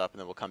spruce this up, and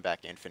then we'll come back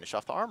and finish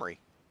off the armory.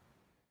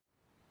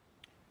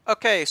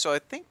 Okay, so I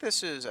think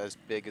this is as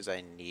big as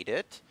I need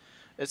it.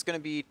 It's going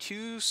to be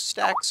 2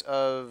 stacks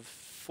of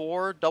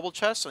 4 double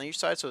chests on each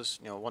side. So it's,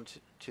 1,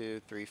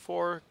 2, 3,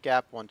 4.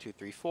 Gap 1, 2,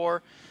 3,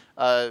 4.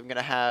 I'm going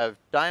to have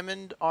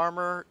diamond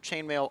armor,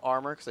 chainmail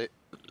armor, because I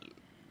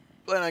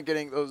plan on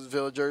getting those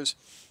villagers.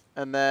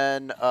 And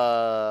then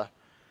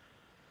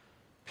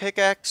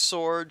pickaxe,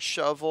 sword,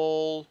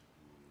 shovel,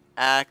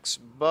 axe,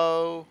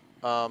 bow,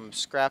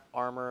 scrap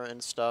armor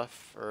and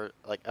stuff, or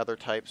like other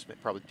types.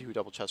 Probably 2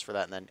 double chests for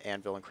that, and then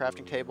anvil and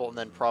crafting table, and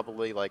then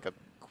probably like a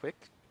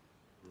quick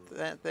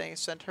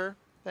center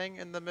thing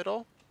in the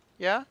middle.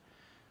 Yeah?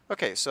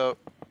 Okay, so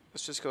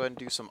let's just go ahead and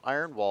do some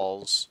iron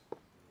walls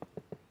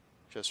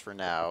just for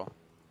now.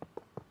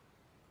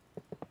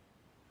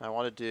 I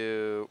want to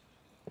do...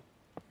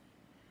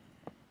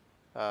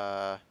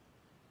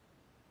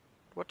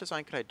 what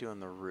design could I do on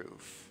the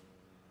roof?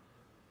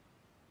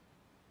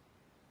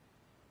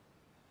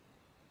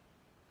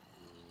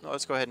 No,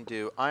 let's go ahead and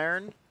do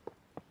iron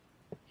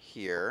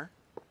here.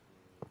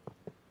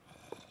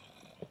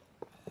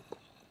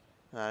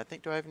 I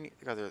think, do I have any...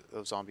 God,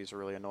 those zombies are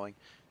really annoying.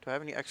 Do I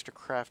have any extra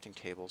crafting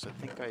tables? I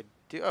think I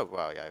do. Oh,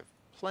 wow, yeah, I have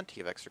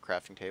plenty of extra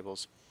crafting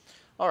tables.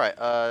 Alright,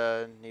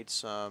 need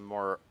some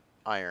more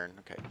iron.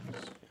 Okay,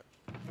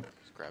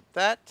 let's grab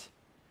that.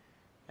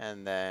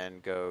 And then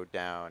go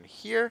down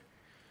here.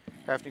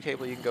 Crafting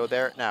table, you can go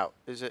there. Now,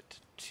 is it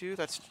 2?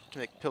 That's to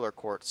make pillar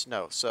quartz.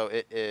 No, so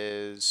it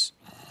is...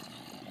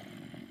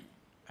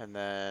 And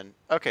then...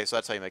 Okay, so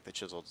that's how you make the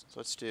chiseled. So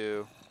let's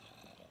do...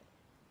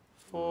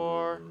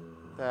 4...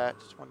 That,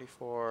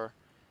 24...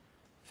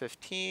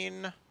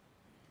 15... Will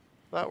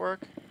that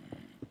work?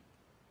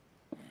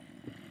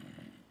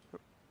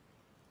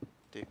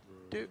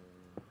 Do.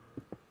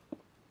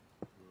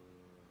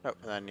 Oh,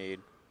 and I need...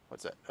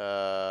 What's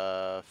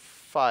that?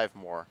 5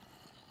 more.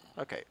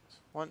 Okay,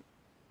 1,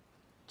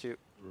 2... There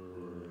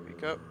we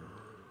go.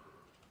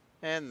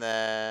 And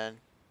then...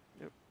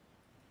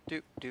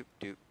 Doop, doop,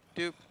 doop,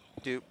 doop,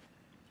 doop.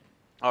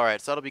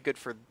 Alright, so that'll be good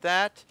for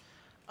that.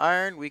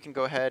 Iron, we can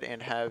go ahead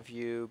and have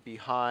you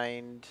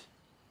behind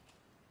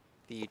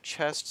the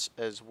chests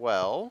as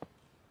well.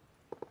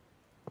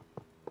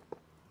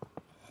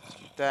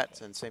 That,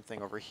 and same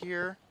thing over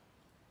here.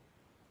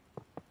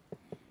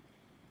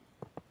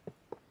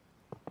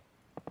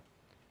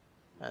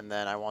 And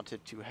then I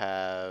wanted to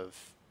have...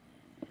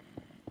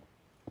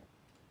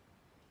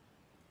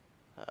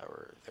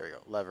 there we go,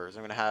 levers.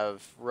 I'm going to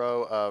have a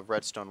row of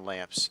redstone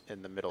lamps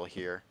in the middle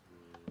here,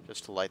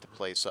 just to light the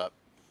place up.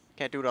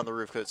 Can't do it on the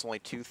roof because it's only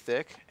too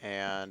thick,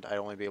 and I'd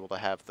only be able to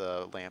have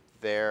the lamp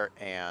there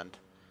and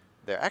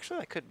there. Actually,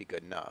 that could be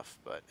good enough,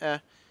 but I'll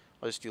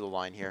just do the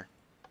line here.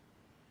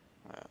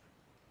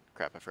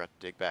 Crap, I forgot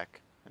to dig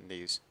back in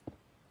these.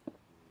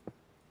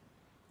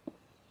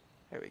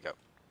 There we go.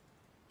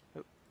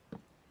 Oop.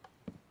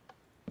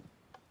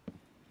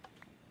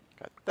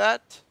 Got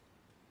that.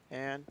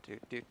 And doop,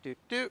 doop, doop,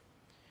 doop.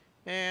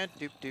 And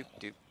doop, doop,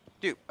 doop,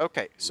 doop.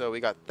 Okay, so we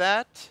got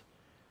that.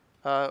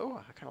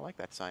 Oh, I kind of like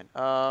that sign.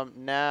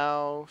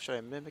 Now, should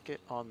I mimic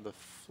it on the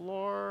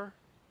floor?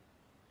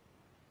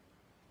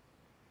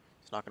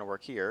 It's not going to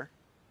work here,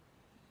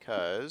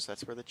 because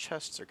that's where the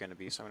chests are going to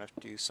be, so I'm going to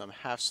have to do some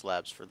half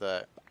slabs for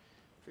that.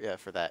 Yeah,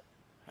 for that.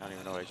 I don't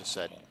even know what I just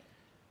said.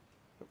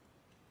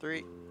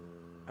 3.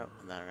 Oh,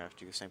 and then I'm going to have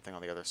to do the same thing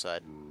on the other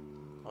side.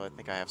 Well, I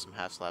think I have some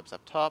half slabs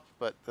up top,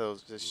 but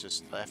those, it's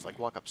just, I have to like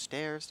walk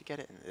upstairs to get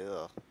it, and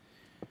ugh.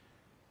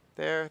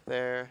 There,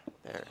 there,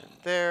 there, and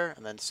there,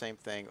 and then same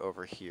thing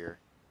over here.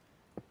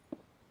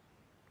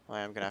 Well,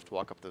 I'm going to have to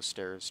walk up those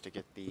stairs to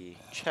get the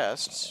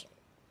chests.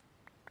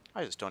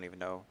 I just don't even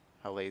know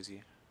how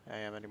lazy I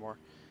am anymore.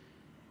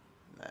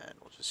 And then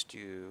we'll just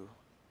do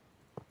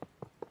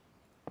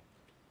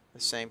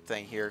the same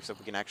thing here, except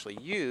we can actually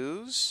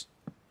use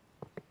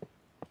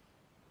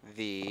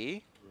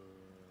the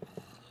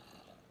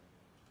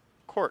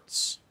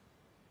quartz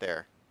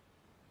there.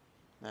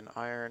 And then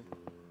iron.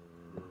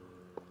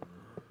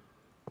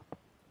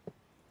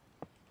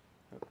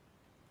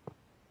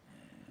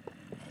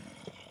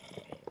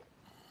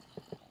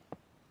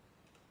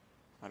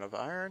 Out of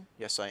iron?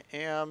 Yes, I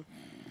am.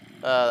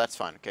 That's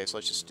fine. Okay, so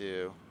let's just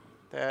do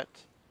that,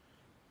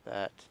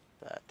 that,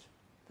 that,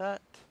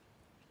 that.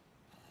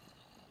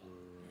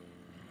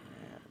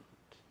 And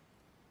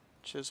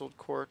chiseled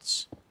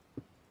quartz.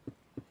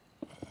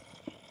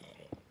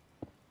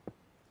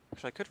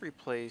 Actually, I could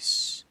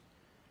replace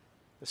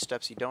the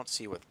steps you don't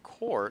see with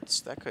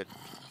quartz. That could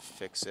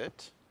fix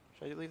it.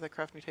 Should I leave that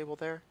crafting table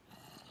there?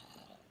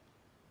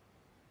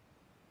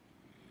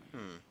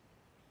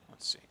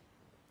 Let's see.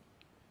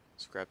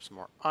 Let's grab some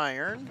more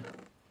iron.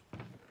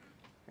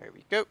 There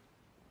we go.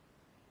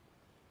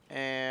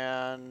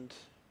 And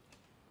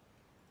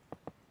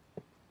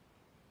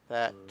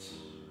that.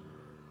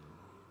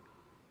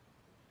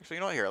 Actually, you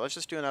know what? Here, let's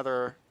just do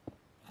another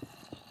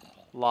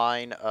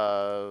line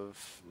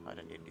of... I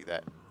didn't need to do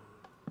that.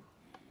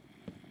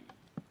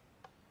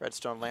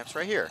 Redstone lamps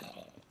right here.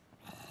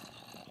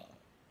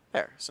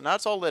 There. So now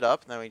it's all lit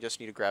up. And then we just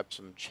need to grab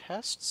some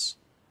chests.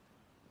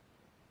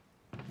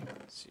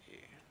 Let's see.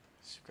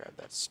 Let's grab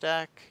that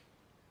stack.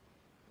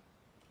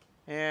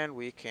 And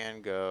we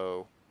can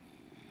go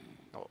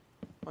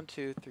 1,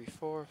 2, 3,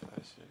 4, 5,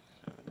 6,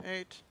 7,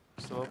 8.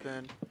 Still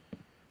open.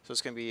 So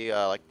it's gonna be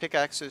like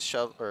pickaxes,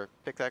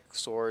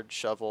 pickaxe, sword,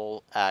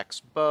 shovel,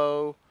 axe,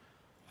 bow,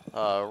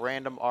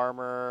 random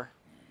armor.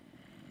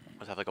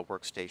 Let's have like a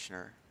workstation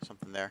or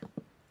something there.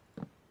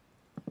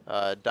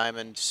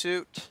 Diamond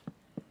suit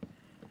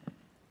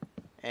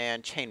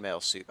and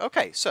chainmail suit.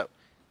 Okay, so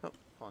hold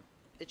on,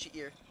 itchy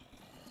ear.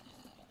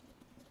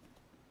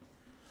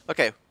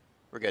 Okay,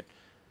 we're good.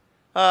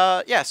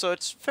 Yeah, so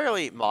it's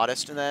fairly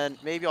modest, and then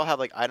maybe I'll have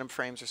like item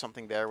frames or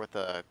something there with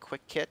a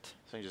quick kit.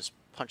 So you just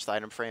punch the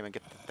item frame and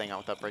get the thing out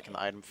without breaking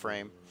the item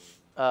frame.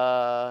 Do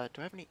I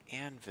have any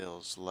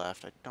anvils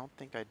left? I don't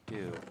think I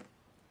do.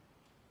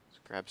 Let's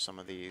grab some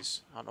of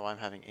these. I don't know why I'm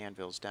having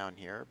anvils down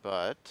here,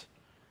 but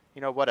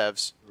you know,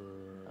 whatevs.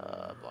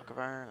 Block of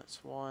iron,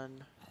 that's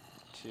 1,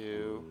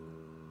 2,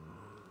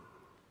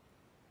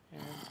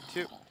 and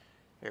 2.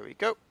 There we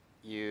go.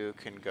 You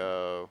can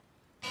go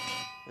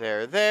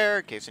there,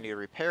 in case I need to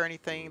repair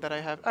anything that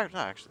I have. Oh, no,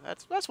 actually,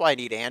 that's why I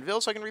need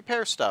anvils, so I can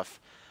repair stuff.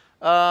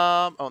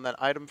 Oh, and then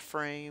item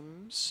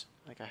frames.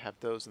 I think I have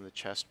those in the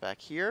chest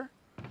back here.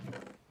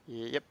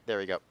 Yep, there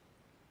we go.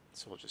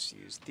 So we'll just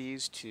use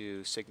these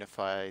to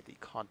signify the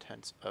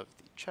contents of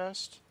the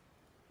chest.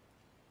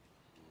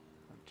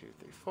 1, 2,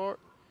 3, 4.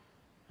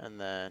 And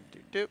then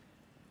do.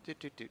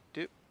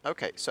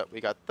 Okay, so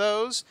we got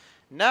those.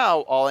 Now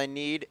all I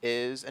need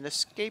is an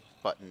escape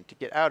button to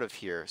get out of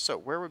here. So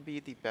where would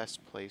be the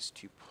best place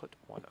to put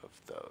one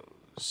of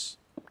those?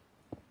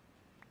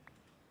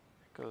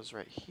 It goes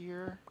right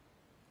here.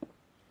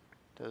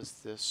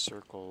 Does this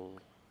circle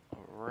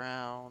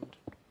around?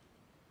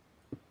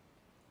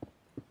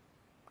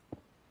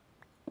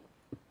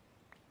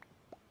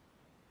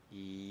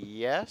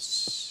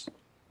 Yes.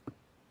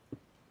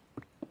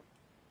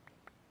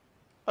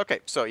 Okay,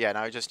 so yeah,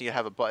 now I just need to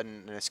have a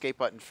button, an escape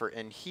button for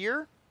in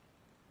here.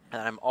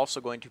 And I'm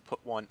also going to put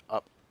one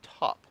up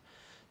top.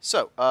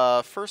 So,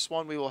 first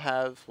one we will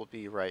have will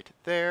be right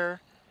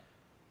there.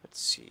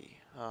 Let's see.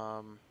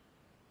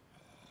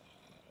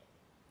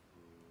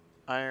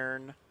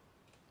 Iron.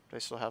 Do I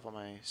still have all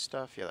my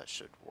stuff? Yeah, that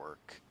should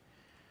work.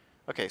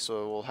 Okay,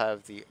 so we'll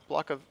have the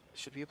block of...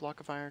 Should be a block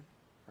of iron?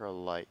 Or a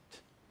light?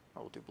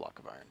 Oh, we'll do block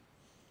of iron.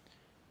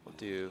 We'll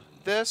do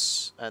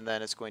this, and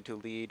then it's going to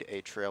lead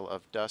a trail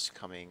of dust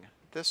coming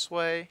this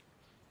way.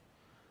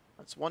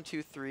 That's 1,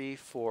 2, 3,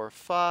 4,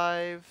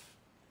 5.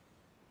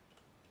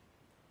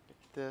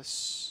 Get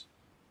this.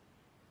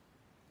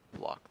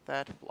 Block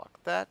that, block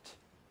that.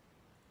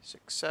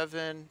 6,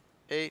 7,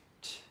 8.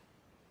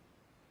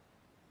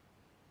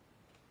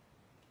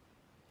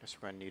 Guess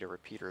we're going to need a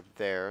repeater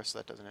there, so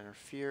that doesn't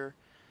interfere.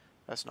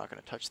 That's not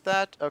going to touch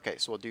that. Okay,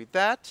 so we'll do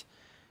that.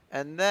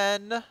 And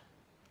then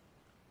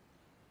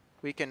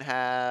we can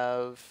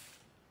have...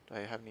 Do I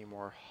have any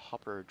more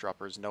hopper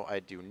droppers? No,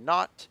 I do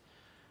not.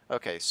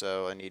 Okay,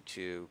 so I need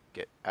to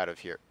get out of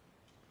here.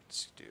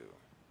 Let's do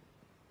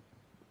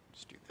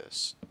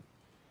this.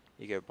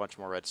 You get a bunch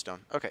more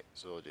redstone. Okay,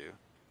 so we'll do...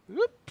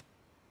 Whoop.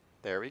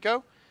 There we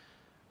go.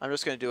 I'm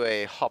just going to do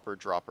a hopper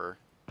dropper.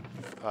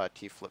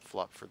 T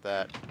flip-flop for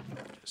that.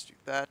 Just do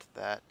that,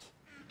 that.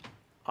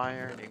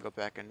 Iron, you can go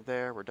back in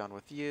there. We're done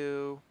with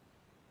you.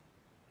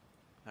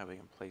 Now we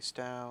can place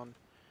down.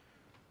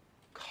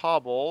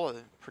 Cobble,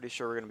 I'm pretty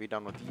sure we're going to be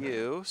done with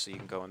you, so you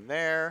can go in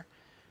there.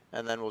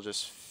 And then we'll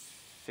just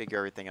figure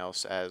everything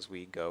else as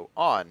we go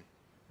on.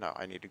 No,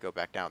 I need to go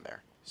back down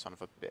there. Son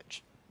of a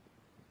bitch.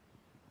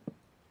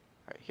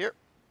 Right here.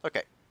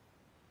 Okay.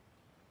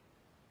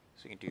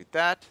 So you can do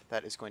that.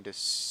 That is going to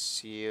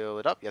seal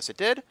it up. Yes, it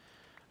did.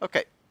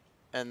 Okay.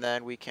 And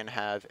then we can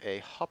have a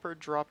hopper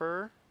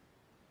dropper.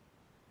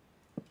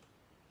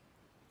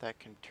 That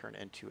can turn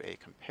into a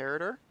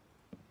comparator.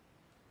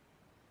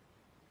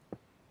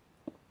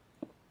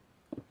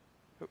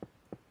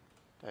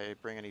 Did I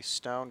bring any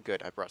stone?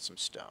 Good, I brought some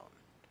stone.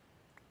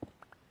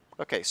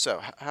 Okay,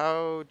 so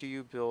how do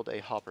you build a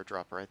hopper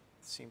dropper? I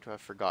seem to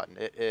have forgotten.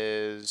 It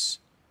is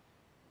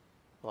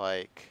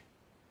like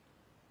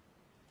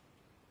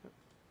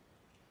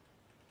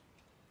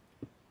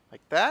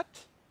that,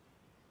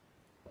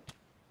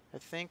 I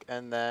think,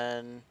 and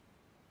then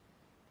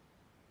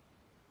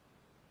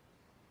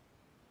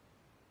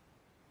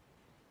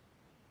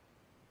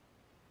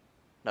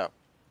no.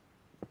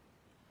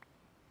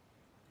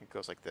 It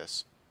goes like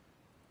this.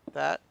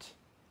 That,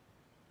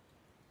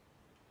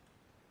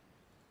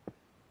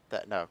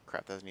 no,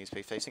 crap, that needs to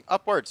be facing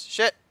upwards.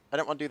 Shit, I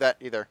didn't want to do that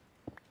either.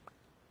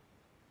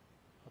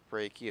 I'll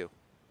break you.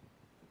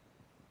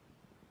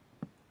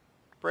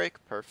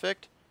 Break,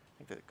 perfect. I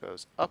think that it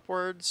goes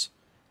upwards,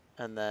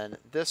 and then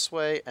this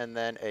way, and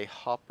then a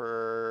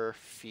hopper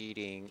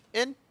feeding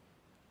in.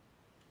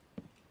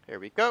 Here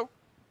we go.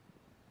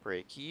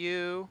 Break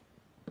you.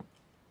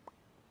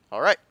 All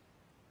right.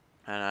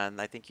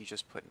 And I think you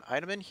just put an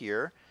item in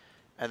here.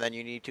 And then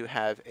you need to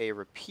have a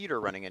repeater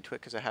running into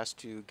it because it has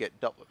to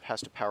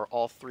power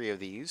all 3 of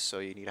these. So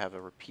you need to have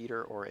a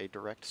repeater or a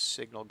direct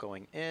signal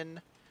going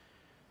in.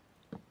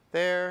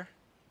 There.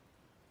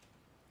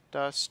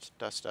 dust,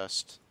 dust,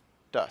 dust,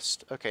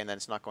 dust. Okay, and then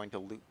it's not going to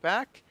loop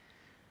back.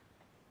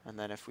 And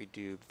then if we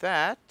do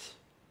that,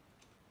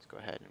 let's go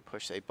ahead and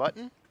push a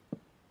button.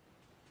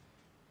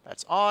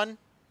 That's on,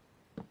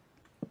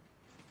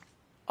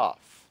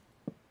 off,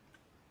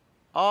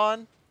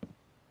 on,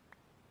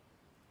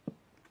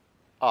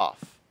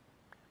 off.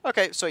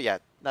 Okay, so yeah,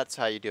 that's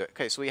how you do it.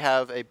 Okay, so we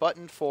have a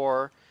button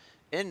for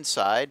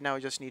inside. Now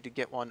we just need to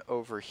get one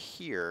over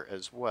here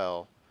as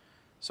well.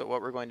 So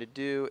what we're going to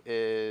do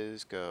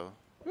is go,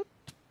 whoop,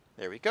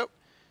 there we go.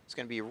 It's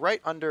going to be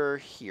right under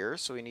here,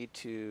 so we need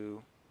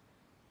to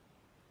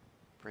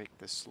break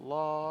this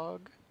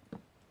log.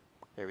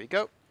 There we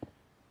go.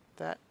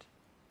 That,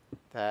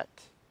 that,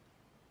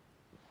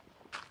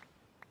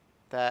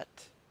 that,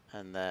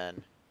 and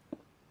then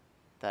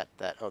that.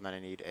 Oh, and then I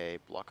need a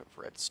block of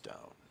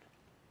redstone.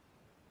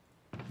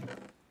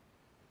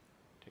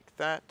 Take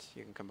that.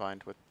 You can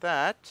combine with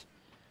that.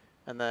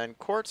 And then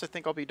quartz, I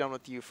think I'll be done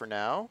with you for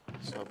now.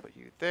 So I'll put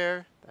you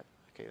there.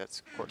 Okay,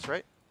 that's quartz,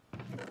 right?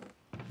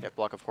 Yeah,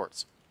 block of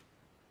quartz.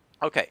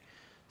 Okay,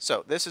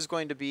 so this is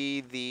going to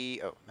be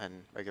the... Oh,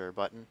 and regular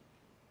button.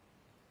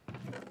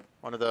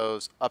 One of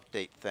those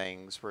update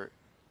things where...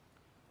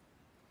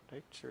 Did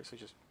I seriously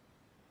just...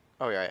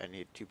 Oh, yeah, I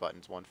need two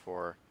buttons. One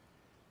for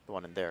the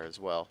one in there as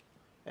well.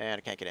 And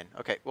I can't get in.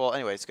 Okay, well,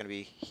 anyway, it's going to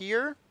be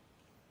here.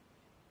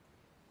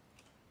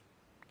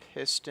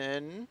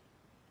 Piston...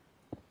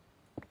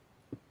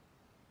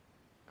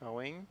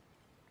 going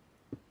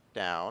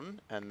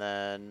down, and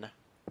then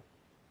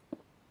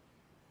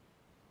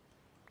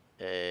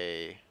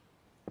a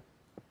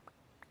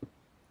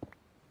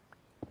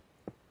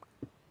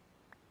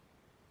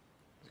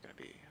it's going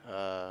to be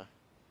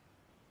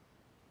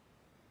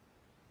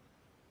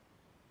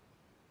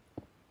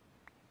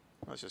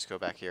let's just go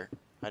back here.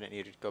 I didn't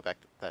need to go back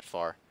that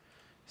far.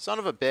 Son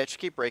of a bitch,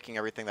 keep breaking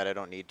everything that I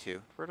don't need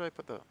to. Where do I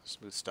put the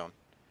smooth stone?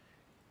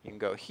 You can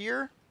go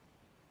here.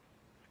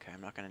 Okay,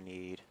 I'm not going to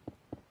need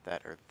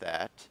that or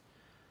that.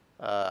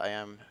 I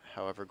am,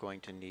 however, going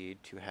to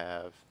need to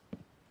have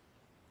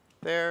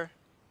there,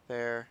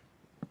 there,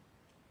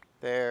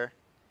 there,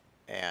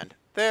 and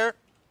there.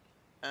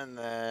 And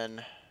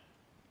then...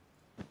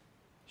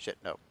 Shit,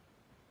 no.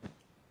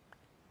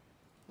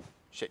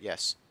 Shit,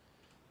 yes.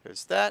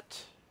 There's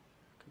that.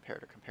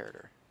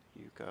 Comparator.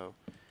 You go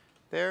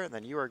there, and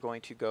then you are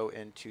going to go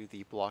into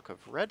the block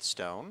of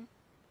redstone.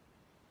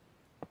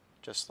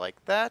 Just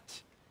like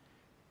that.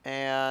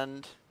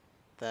 And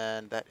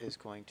then that is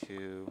going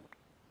to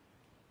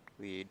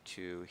lead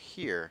to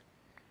here.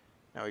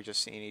 Now we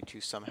just need to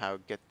somehow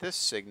get this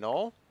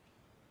signal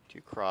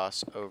to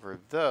cross over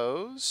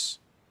those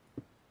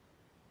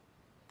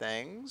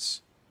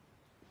things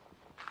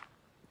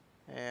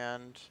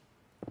and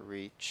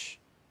reach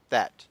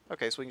that.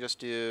 Okay, so we can just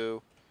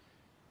do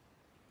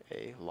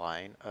a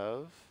line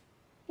of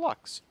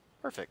blocks.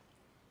 Perfect.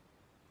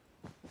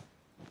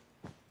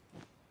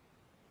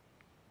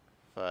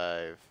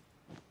 5,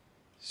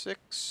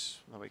 6.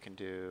 Then we can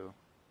do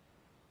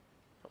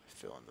probably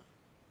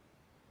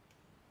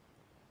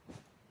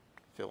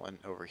fill in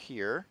over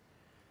here.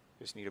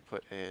 Just need to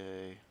put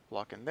a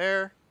block in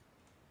there.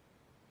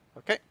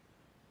 Okay,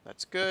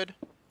 that's good.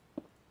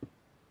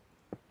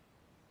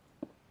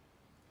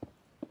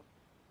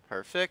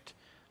 Perfect.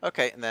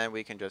 Okay, and then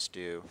we can just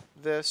do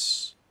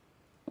this,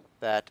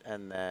 that,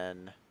 and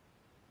then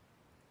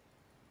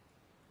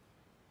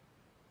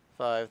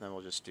 5. Then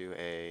we'll just do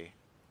a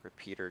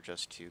repeater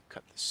just to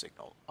cut the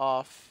signal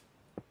off.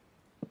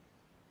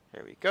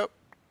 There we go.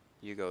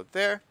 You go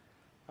there.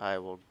 I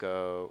will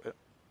go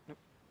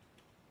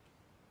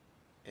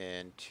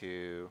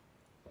into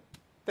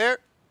there.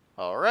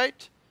 All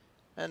right.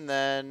 And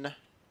then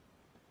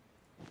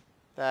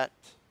that.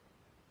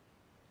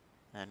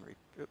 And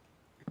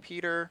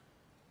repeater.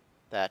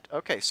 That.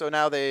 Okay, so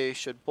now they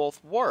should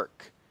both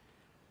work.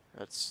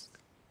 Let's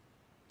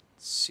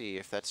see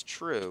if that's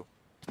true.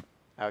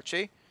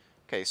 Ouchie.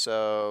 Okay,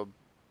 so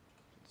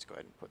let's go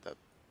ahead and put that.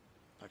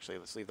 Actually,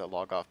 let's leave that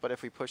log off. But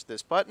if we push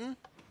this button,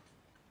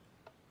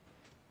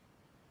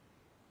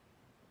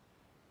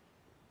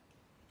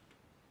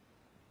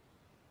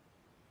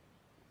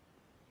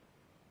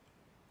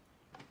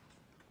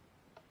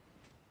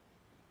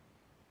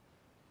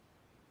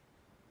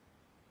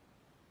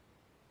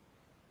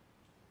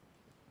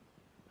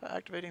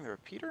 activating the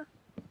repeater?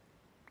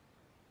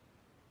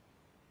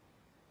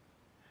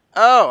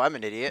 Oh, I'm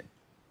an idiot.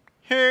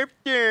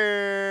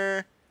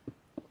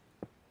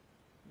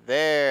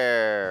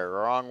 There,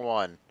 wrong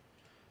one.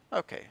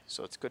 Okay,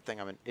 so it's a good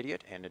thing I'm an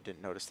idiot and I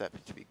didn't notice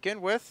that to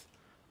begin with.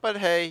 But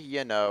hey,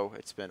 you know,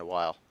 it's been a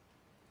while.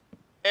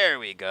 There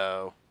we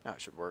go. Now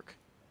it should work.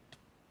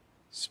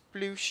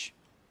 Sploosh.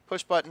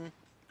 Push button.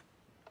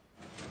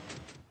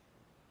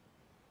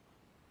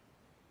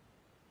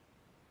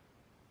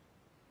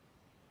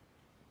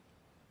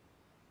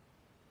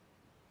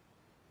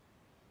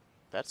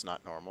 That's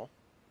not normal.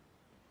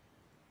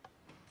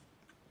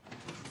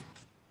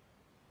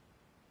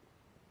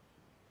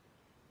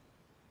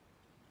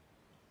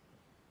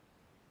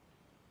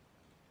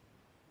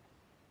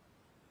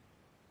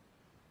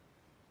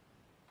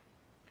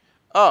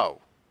 Oh,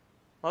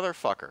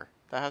 motherfucker.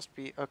 That has to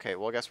be... Okay,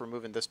 well, I guess we're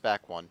moving this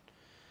back one.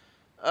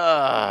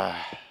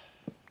 Uh...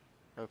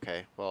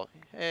 Okay, well,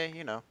 hey,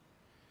 you know.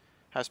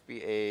 Has to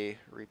be a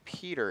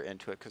repeater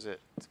into it because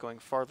it's going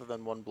farther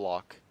than one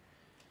block.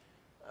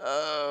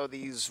 Oh,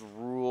 these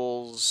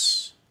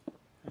rules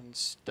and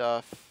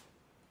stuff.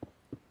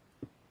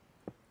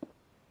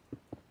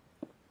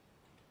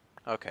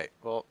 Okay,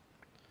 well,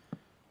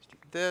 let's do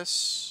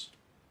this.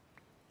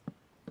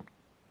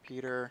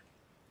 Peter.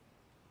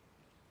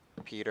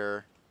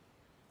 Peter.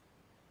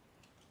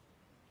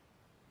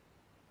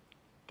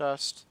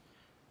 Dust.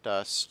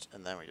 Dust.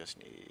 And then we just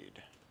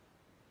need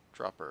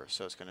dropper.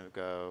 So it's going to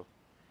go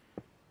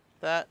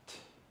that.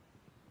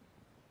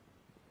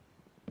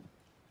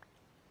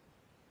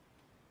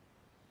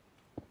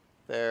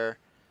 There.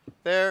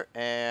 There.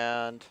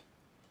 And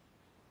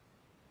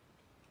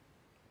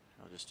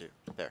I'll just do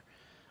there.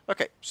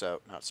 Okay,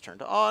 so now it's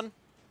turned on.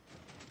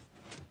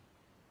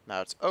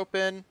 Now it's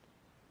open.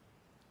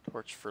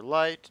 Torch for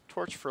light,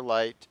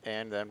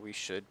 and then we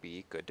should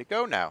be good to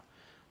go now.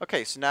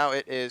 Okay, so now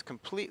it is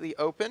completely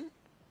open.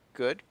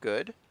 Good,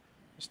 good.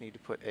 Just need to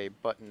put a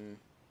button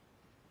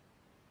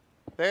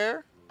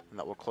there, and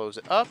that will close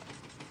it up.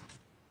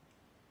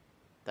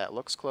 That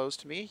looks closed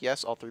to me.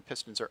 Yes, all 3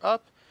 pistons are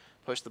up.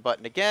 Push the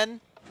button again.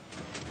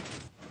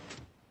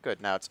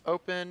 Good, now it's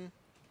open.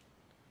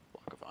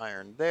 Block of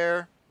iron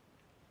there.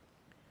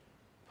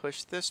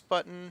 Push this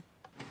button.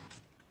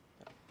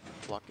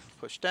 Block it,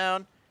 push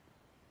down.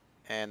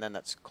 And then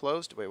that's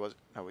closed. Wait, was it?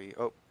 No,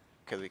 oh,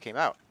 because we came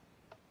out.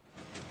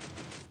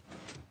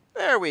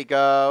 There we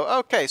go.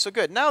 Okay, so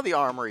good. Now the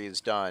armory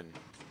is done.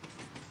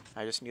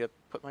 I just need to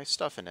put my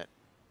stuff in it.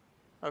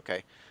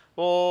 Okay.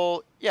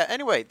 Well, yeah,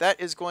 anyway,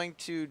 that is going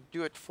to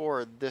do it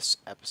for this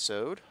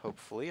episode,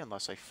 hopefully,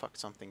 unless I fucked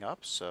something up.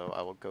 So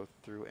I will go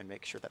through and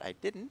make sure that I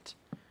didn't,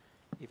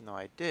 even though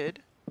I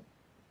did.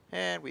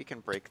 And we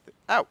can break the...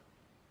 Ow!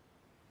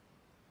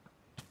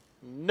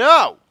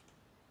 No!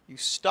 You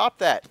stop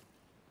that.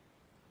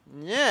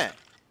 Yeah.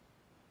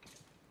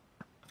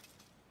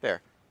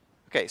 There.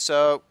 Okay,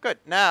 so good.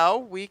 Now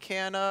we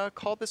can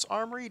call this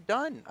armory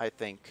done, I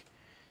think.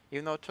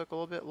 Even though it took a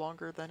little bit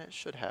longer than it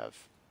should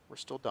have. We're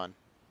still done.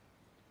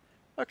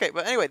 Okay,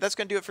 but anyway, that's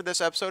going to do it for this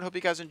episode. Hope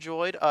you guys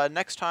enjoyed.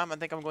 Next time, I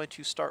think I'm going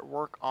to start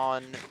work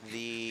on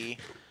the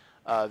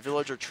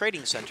Villager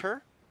Trading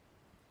Center.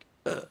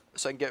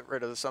 So I can get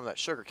rid of some of that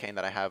sugarcane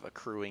that I have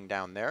accruing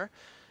down there.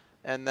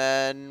 And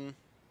then...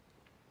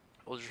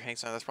 Villager Trading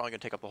Center, that's probably going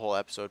to take up the whole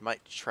episode.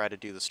 Might try to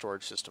do the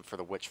storage system for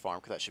the witch farm,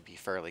 because that should be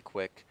fairly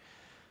quick.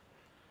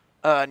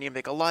 I need to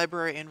make a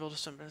library, anvil,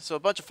 so a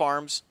bunch of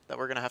farms that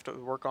we're going to have to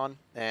work on,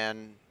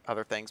 and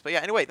other things. But yeah,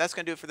 anyway, that's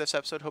going to do it for this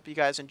episode. Hope you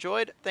guys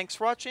enjoyed. Thanks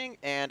for watching,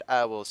 and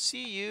I will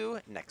see you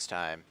next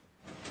time.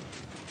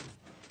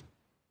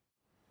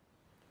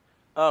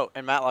 Oh,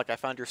 and Matlock, I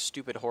found your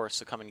stupid horse,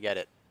 so come and get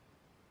it.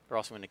 Or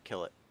else I'm going to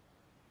kill it.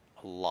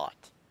 A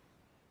lot.